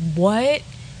I was like, what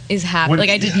is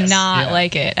happening? I did not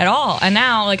like it at all. And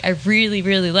now I really,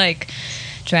 really like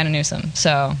Joanna Newsom.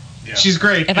 So she's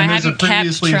great. If and I there's a hadn't kept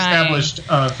previously trying-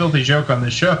 established filthy joke on the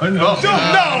show. No,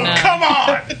 Come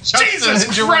on!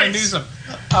 Jesus Joanna Christ! Newsom.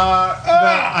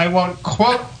 That I won't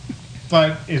quote,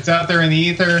 but it's out there in the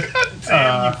ether.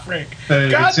 Damn you, Frank. That it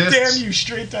God exists. damn you,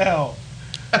 straight to hell.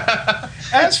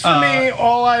 As for me,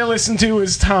 all I listen to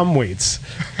is Tom Waits.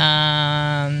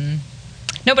 No,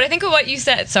 but I think of what you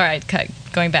said. Sorry,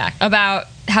 going back about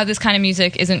how this kind of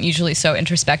music isn't usually so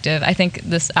introspective. I think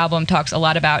this album talks a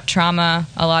lot about trauma,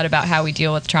 a lot about how we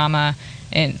deal with trauma,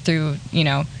 and through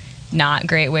not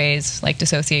great ways like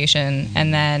dissociation,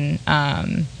 and then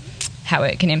how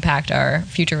it can impact our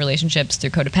future relationships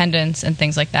through codependence and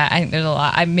things like that. I think there's a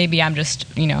lot. Maybe I'm just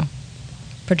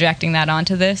projecting that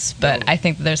onto this, but I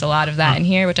think there's a lot of that in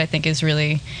here, which I think is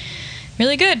really,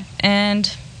 really good, and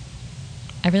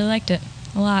I really liked it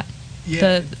a lot.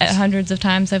 Yeah, Hundreds of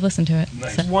times I've listened to it.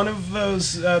 Nice. So. One of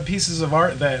those pieces of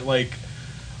art that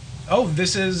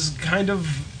this is kind of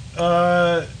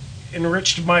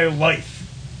enriched my life.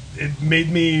 It made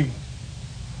me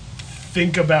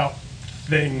think about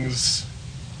things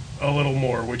a little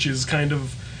more, which is kind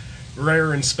of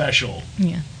rare and special.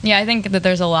 Yeah, I think that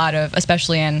there's a lot of,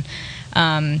 especially in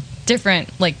different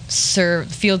like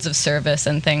fields of service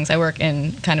and things. I work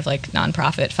in kind of like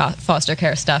nonprofit foster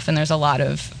care stuff, and there's a lot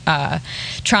of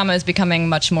trauma is becoming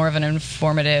much more of an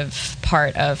informative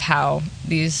part of how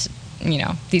these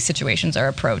situations are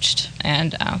approached,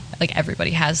 and like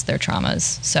everybody has their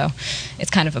traumas, so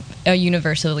it's kind of a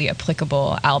universally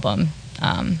applicable album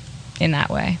in that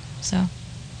way. So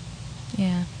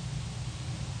yeah.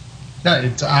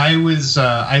 No,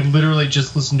 I literally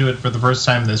just listened to it for the first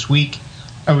time this week.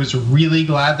 I was really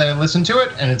glad that I listened to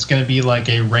it, and it's going to be like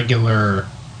a regular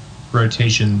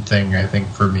rotation thing, I think,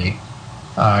 for me,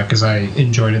 because I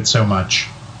enjoyed it so much.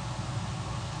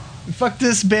 Fuck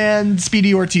this band.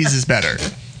 Speedy Ortiz is better.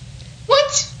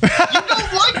 What? You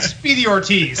don't like Speedy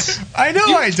Ortiz? I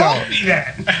know I told don't. me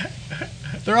that.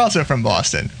 They're also from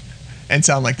Boston and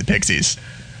sound like the Pixies.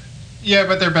 Yeah,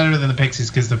 but they're better than the Pixies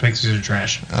because the Pixies are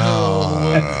trash. We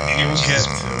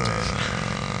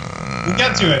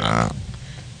got to it.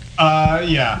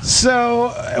 Yeah. So,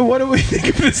 what do we think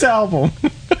of this album?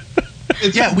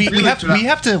 We've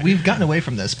gotten away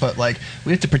from this, but like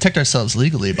we have to protect ourselves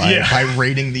legally by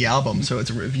rating the album, so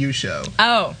it's a review show.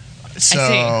 Oh, so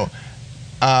I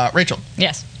see. Rachel.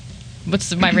 Yes.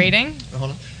 What's my rating?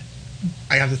 Hold on.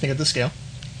 I have to think of the scale.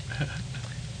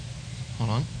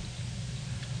 Hold on.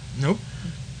 Nope.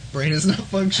 Brain is not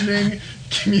functioning.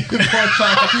 Give me the pork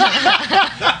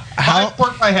pie. 5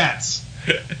 pork pie hats.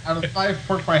 Out of 5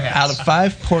 pork pie hats. Out of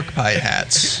 5 pork pie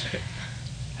hats,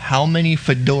 how many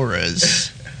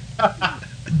fedoras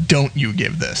don't you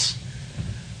give this?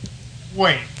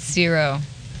 Wait. 0.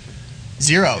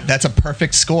 0. That's a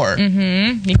perfect score.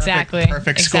 Mm-hmm. Exactly.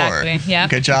 Perfect score. Yeah.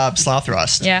 Good job, Sloth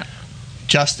Rust. Yeah.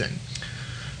 Justin.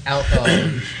 Out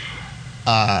of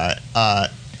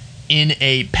in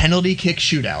a penalty kick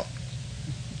shootout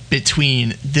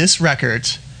between this record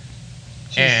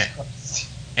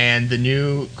and the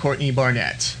new Courtney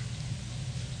Barnett,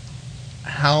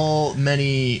 how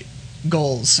many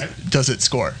goals does it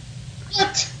score?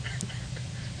 What?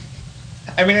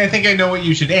 I mean, I think I know what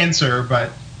you should answer,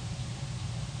 but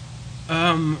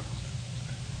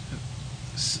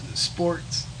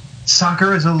Sports.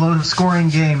 Soccer is a low-scoring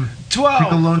game.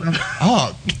 12.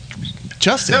 Oh,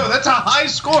 Justin. No, that's a high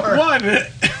score. 1.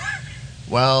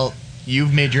 Well,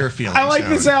 you've made your feelings I like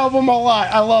known. this album a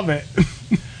lot. I love it.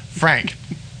 Frank.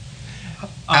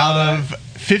 Out of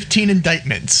 15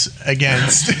 indictments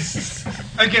against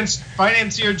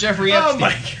financier Jeffrey Epstein. Oh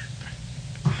my.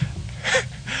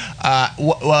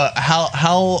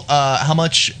 How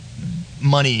much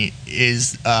money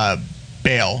is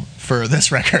bail for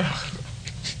this record?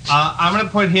 I'm going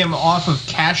to put him off of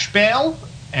cash bail,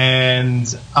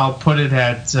 and I'll put it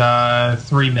at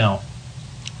 3 mil.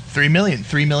 3 million.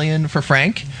 3 million for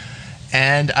Frank.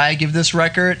 And I give this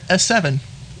record a 7.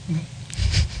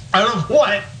 Out of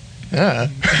what?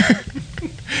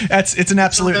 It's an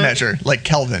absolute measure, like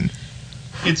Kelvin.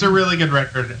 It's a really good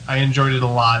record. I enjoyed it a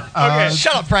lot. Okay,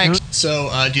 shut up, Frank. So,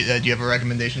 do you have a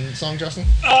recommendation song, Justin?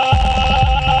 I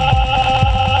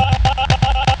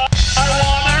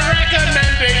wanna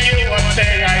recommend to you a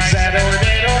thing I said or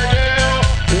did or do.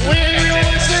 Will you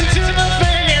listen to the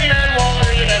thing and then we'll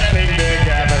read a thing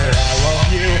together? I love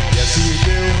you, yes you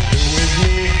do. Who is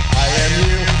me? I am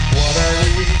you. What are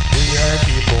we? We are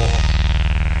people.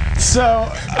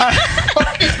 So,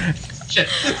 Shit.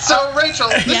 So, Rachel,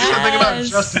 this is the thing about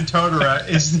Justin Totara,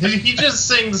 is that he just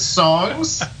sings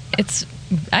songs It's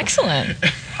excellent.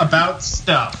 about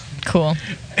stuff. Cool.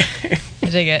 I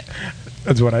dig it.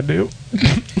 that's what I do.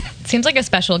 Seems like a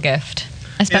special gift,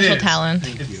 a special It is. talent.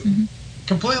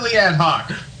 Completely ad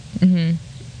hoc.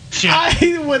 Shit.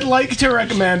 I would like to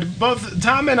recommend, both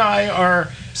Tom and I are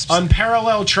on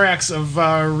parallel tracks of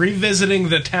revisiting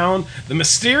the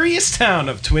mysterious town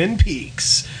of Twin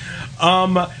Peaks.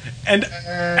 And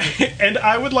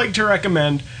I would like to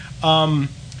recommend the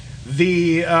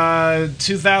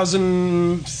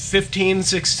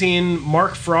 2015-16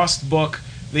 Mark Frost book,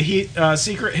 The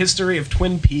Secret History of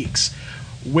Twin Peaks,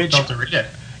 which Don't have to read it.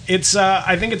 it's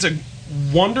I think it's a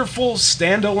wonderful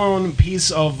standalone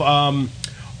piece of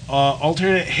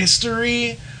alternate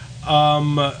history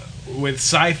with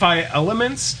sci-fi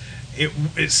elements.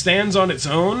 It stands on its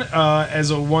own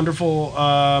as a wonderful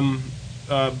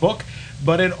book,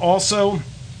 but it also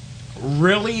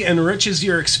really enriches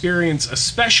your experience,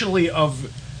 especially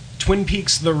of Twin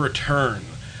Peaks: The Return,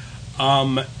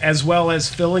 as well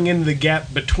as filling in the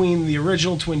gap between the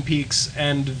original Twin Peaks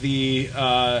and the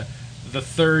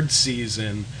third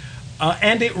season.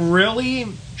 And it really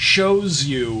shows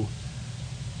you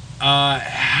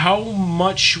how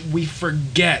much we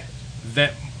forget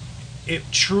that it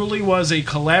truly was a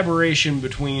collaboration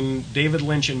between David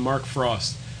Lynch and Mark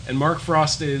Frost. And Mark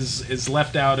Frost is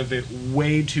left out of it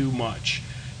way too much.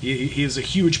 He is a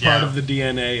huge part of the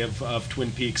DNA of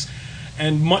Twin Peaks.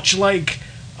 And much like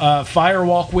Fire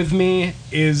Walk With Me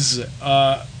is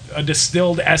a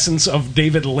distilled essence of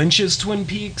David Lynch's Twin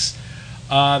Peaks,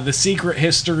 The Secret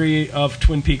History of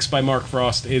Twin Peaks by Mark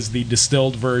Frost is the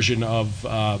distilled version of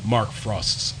Mark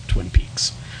Frost's Twin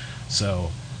Peaks.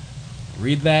 So,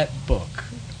 read that book.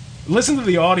 Listen to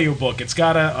the audiobook. It's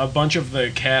got a bunch of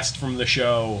the cast from the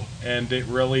show, and it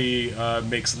really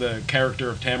makes the character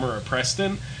of Tamara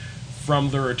Preston from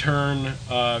The Return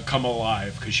come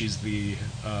alive, because she's the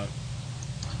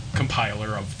compiler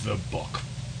of the book.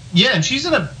 Yeah, and she's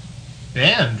in a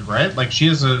band, right? Like, she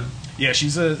is a... Yeah,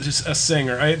 she's a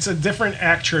singer. It's a different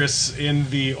actress in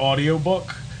the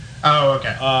audiobook. Oh,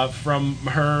 okay. From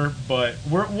her, but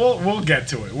we'll get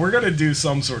to it. We're gonna do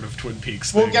some sort of Twin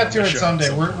Peaks thing. We'll get to it someday.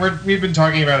 We've been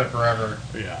talking about it forever.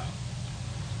 Yeah.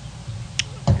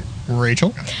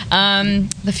 Rachel?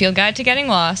 The Field Guide to Getting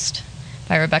Lost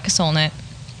by Rebecca Solnit.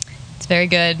 It's very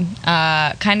good.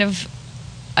 Kind of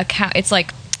it's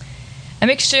like a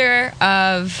mixture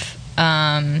of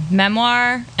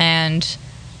memoir and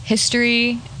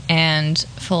history and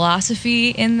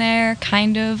philosophy in there,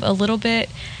 kind of a little bit.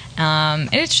 And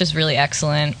it's just really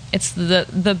excellent. It's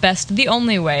the best, the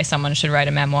only way someone should write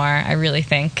a memoir, I really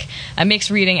think. It makes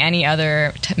reading any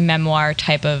other memoir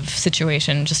type of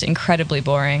situation just incredibly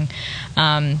boring.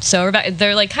 So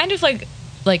they're like kind of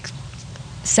like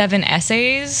 7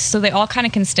 essays, so they all kind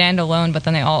of can stand alone, but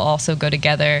then they all also go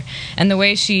together. And the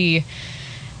way she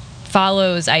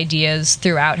follows ideas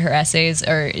throughout her essays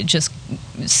are just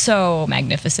so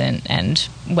magnificent and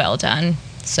well done.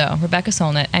 So Rebecca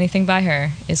Solnit, anything by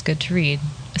her is good to read,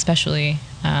 especially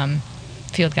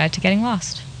Field Guide to Getting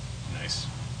Lost. Nice.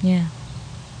 Yeah.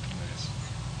 Nice.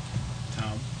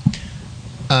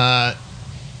 Tom?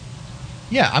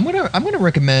 Yeah, I'm gonna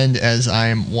recommend, as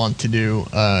I want to do,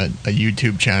 a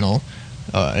YouTube channel,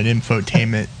 an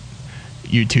infotainment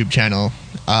YouTube channel.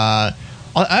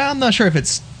 I'm not sure if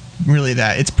it's really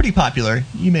that. It's pretty popular.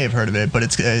 You may have heard of it, but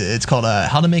it's called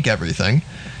How to Make Everything.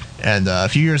 And a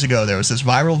few years ago, there was this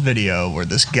viral video where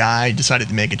this guy decided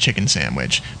to make a chicken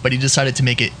sandwich, but he decided to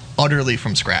make it utterly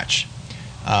from scratch.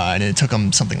 And it took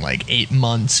him something like 8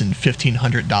 months and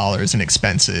 $1,500 in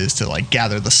expenses to like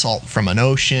gather the salt from an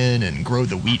ocean and grow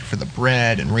the wheat for the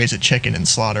bread and raise a chicken and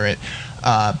slaughter it.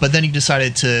 But then he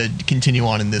decided to continue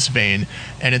on in this vein,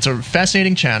 and it's a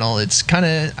fascinating channel. It's kind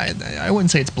of, I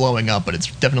wouldn't say it's blowing up, but it's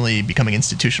definitely becoming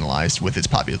institutionalized with its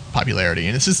popularity.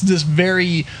 And it's just this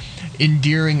very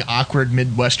endearing, awkward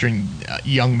Midwestern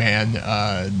young man.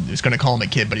 I was going to call him a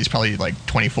kid, but he's probably like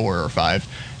 24 or 5.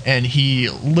 And he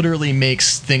literally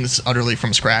makes things utterly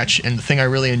from scratch. And the thing I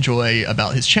really enjoy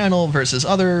about his channel versus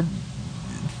other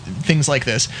things like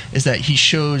this is that he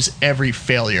shows every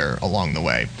failure along the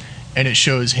way. And it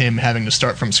shows him having to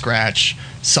start from scratch,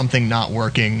 something not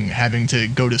working, having to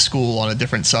go to school on a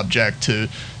different subject to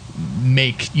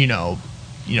make,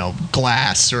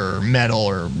 glass or metal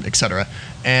or etc.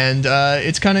 And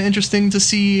it's kind of interesting to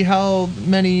see how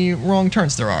many wrong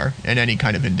turns there are in any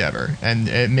kind of endeavor. And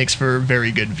it makes for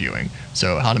very good viewing.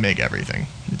 So How to Make Everything.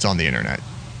 It's on the internet.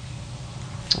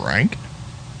 Frank?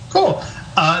 Cool.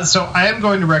 So I am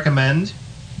going to recommend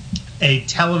a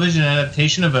television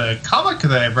adaptation of a comic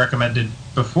that I've recommended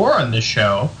before on this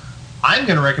show. I'm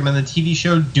going to recommend the TV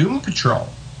show Doom Patrol.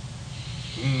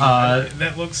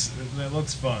 That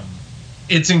looks fun.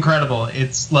 It's incredible.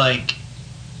 It's like,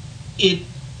 it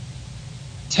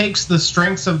takes the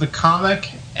strengths of the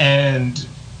comic and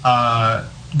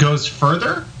goes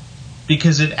further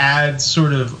because it adds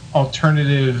sort of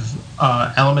alternative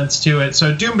elements to it.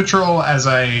 So Doom Patrol, as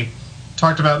I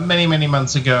talked about many, many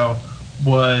months ago,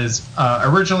 was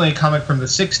originally a comic from the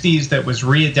 60s that was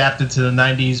readapted to the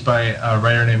 90s by a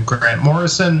writer named Grant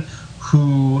Morrison,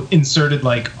 who inserted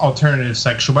like alternative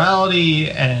sexuality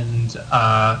and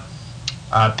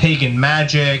pagan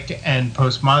magic and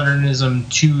postmodernism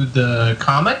to the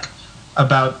comic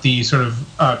about the sort of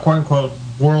quote-unquote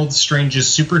world's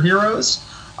strangest superheroes.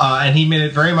 And he made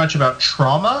it very much about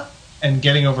trauma and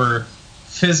getting over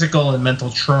physical and mental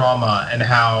trauma, and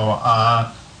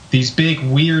how these big,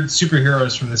 weird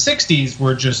superheroes from the 60s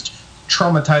were just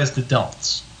traumatized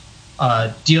adults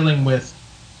dealing with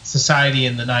society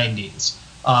in the 90s.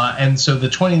 And so the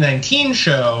 2019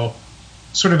 show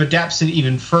sort of adapts it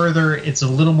even further. It's a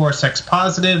little more sex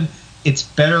positive. It's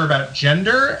better about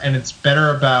gender, and it's better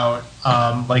about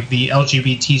like the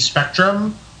LGBT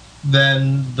spectrum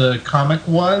than the comic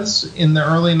was in the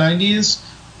early 90s.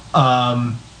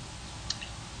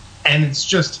 And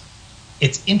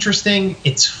it's interesting,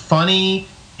 it's funny,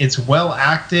 it's well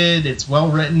acted, it's well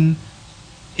written.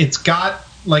 It's got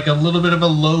like a little bit of a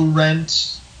low rent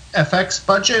FX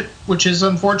budget, which is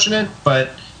unfortunate, but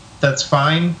that's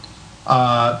fine.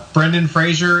 Brendan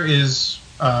Fraser is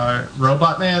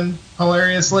Robot Man,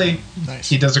 hilariously. Nice.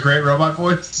 He does a great robot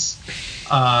voice.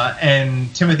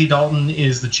 And Timothy Dalton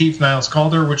is the Chief Niles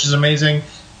Calder, which is amazing.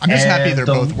 I'm just happy And they're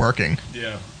both working.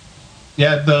 Yeah.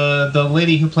 Yeah, the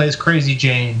lady who plays Crazy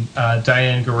Jane,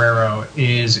 Diane Guerrero,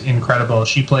 is incredible.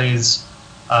 She plays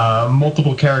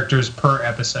multiple characters per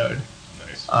episode.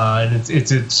 Nice. And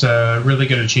it's a really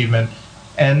good achievement.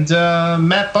 And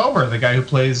Matt Bomer, the guy who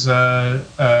plays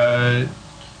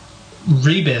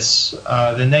Rebus,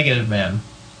 the Negative Man,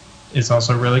 is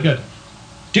also really good.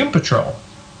 Doom Patrol.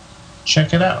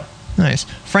 Check it out. Nice.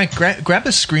 Frank, grab a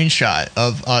screenshot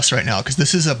of us right now, because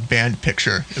this is a band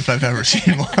picture, if I've ever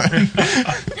seen one.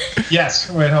 Yes.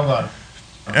 Wait, hold on.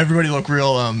 Everybody look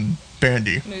real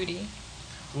bandy. Moody.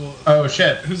 Well, Oh,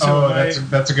 shit. So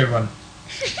That's a good one.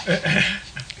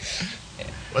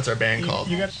 What's our band called?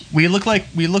 you got We look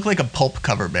like a pulp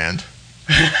cover band.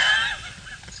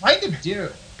 Kind of do.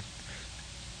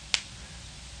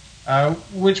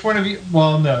 Which one of you?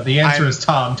 Well, no. The answer is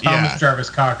Tom. Thomas yeah. Jarvis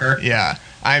Cocker. Yeah,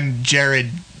 I'm Jared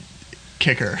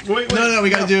Kicker. Wait, no, we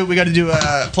gotta do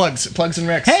plugs and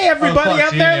Rex. Hey, everybody plugs,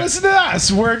 out there, yeah. listen to us.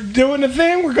 We're doing a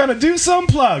thing. We're going to do some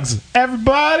plugs.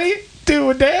 Everybody, do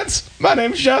a dance. My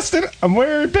name's Justin. I'm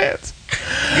wearing pants.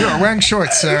 You are wearing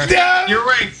shorts, sir. You're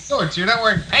wearing shorts. You're not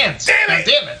wearing pants. Damn it.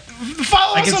 God damn it.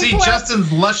 Follow I us can on see Plaid-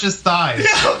 Justin's luscious thighs.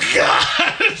 Oh,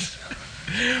 God.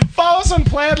 Follow us on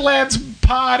Plaidlands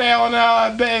Pod on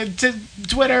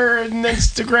Twitter and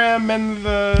Instagram and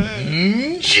the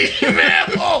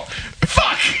Gmail.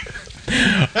 Fuck.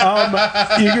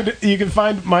 You can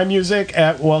find my music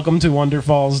at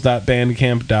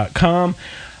welcometowonderfalls.bandcamp.com.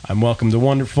 I'm welcome to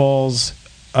Wonderfalls.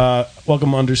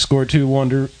 Welcome _to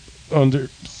wonder on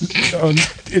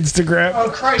Instagram. Oh,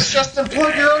 Christ, Justin,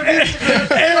 plug your own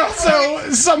Instagram. And also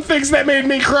some things that made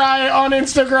me cry on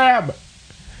Instagram.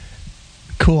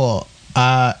 Cool.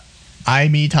 I,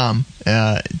 Tom,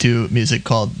 do music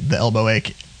called The Elbow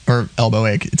Ache, or Elbow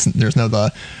Ache. There's no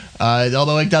the.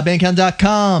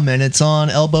 elbowache.bandcamp.com, and it's on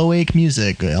Elbow Ache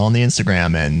Music on the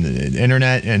Instagram and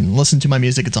internet, and listen to my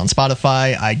music. It's on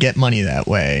Spotify. I get money that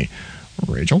way.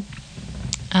 Rachel?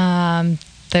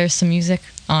 There's some music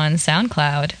on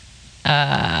SoundCloud.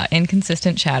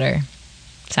 Inconsistent Chatter.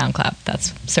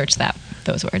 SoundCloud. Search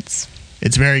those words.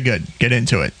 It's very good. Get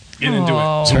into it. Get into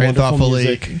it. It's Some very wonderful thoughtfully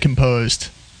music. composed,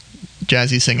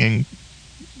 jazzy singing,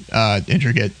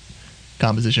 intricate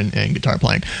composition, and guitar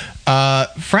playing.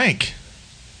 Frank,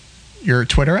 your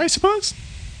Twitter, I suppose?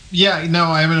 Yeah, no,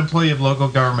 I'm an employee of local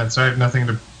government, so I have nothing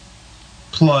to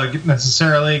plug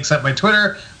necessarily except my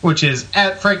Twitter, which is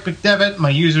at Frank McDevitt.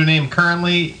 My username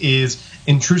currently is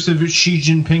Intrusive Xi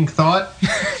Jinping Thought.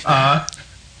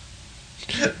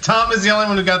 Tom is the only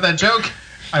one who got that joke.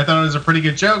 I thought it was a pretty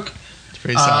good joke. It's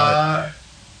pretty solid.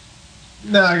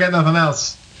 No, I got nothing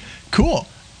else. Cool.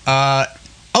 And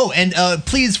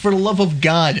please, for the love of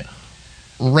God,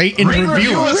 rate and Rate and review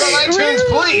review us. us on iTunes,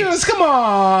 please. Come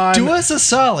on. Do us a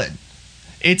solid.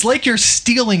 It's like you're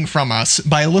stealing from us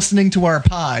by listening to our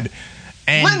pod.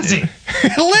 And Lindsay.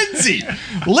 Lindsay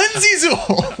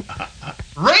Zool.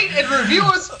 Rate and review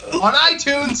us on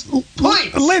iTunes,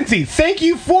 please. Lindsay, thank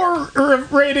you for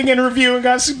rating and reviewing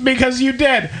us, because you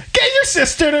did. Get your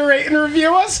sister to rate and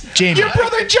review us. Jamie. Your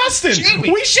brother Justin. Jamie.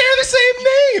 We share the same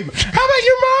name. How about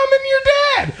your mom and your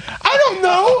dad? I don't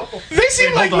know. They seem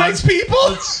Wait, like hold on. nice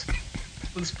people.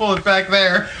 Let's pull it back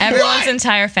there. Everyone's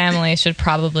entire family should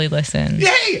probably listen.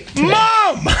 Hey,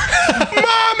 Mom!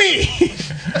 Mommy!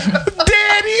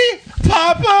 Daddy!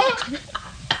 Papa!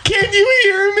 Can you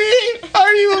hear me?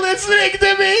 Are you listening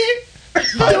to me?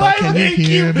 Do I can you make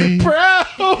hear you me?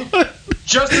 proud?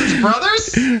 Justin's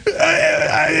brothers?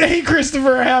 Hey,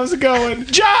 Christopher, how's it going?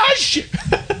 Josh!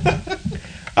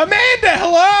 Amanda,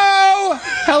 hello?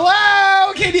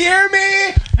 Hello? Can you hear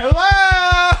me?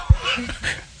 Hello?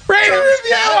 Rate and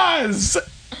review us!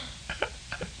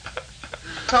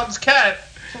 Tom's cat.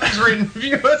 Please rate and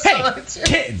review us Hey, on iTunes.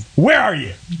 kid, where are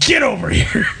you? Get over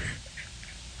here.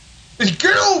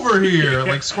 Get over here,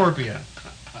 like Scorpion.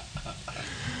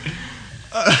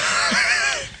 All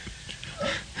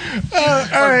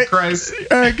right. Christ.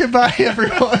 All right. Goodbye,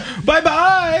 everyone.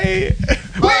 Bye-bye.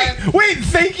 Bye. Wait,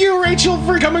 thank you, Rachel,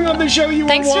 for coming on the show. You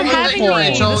Thanks were for wonderful. having me.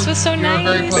 Rachel. This was so You were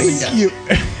very nice. pleasant. Thank you.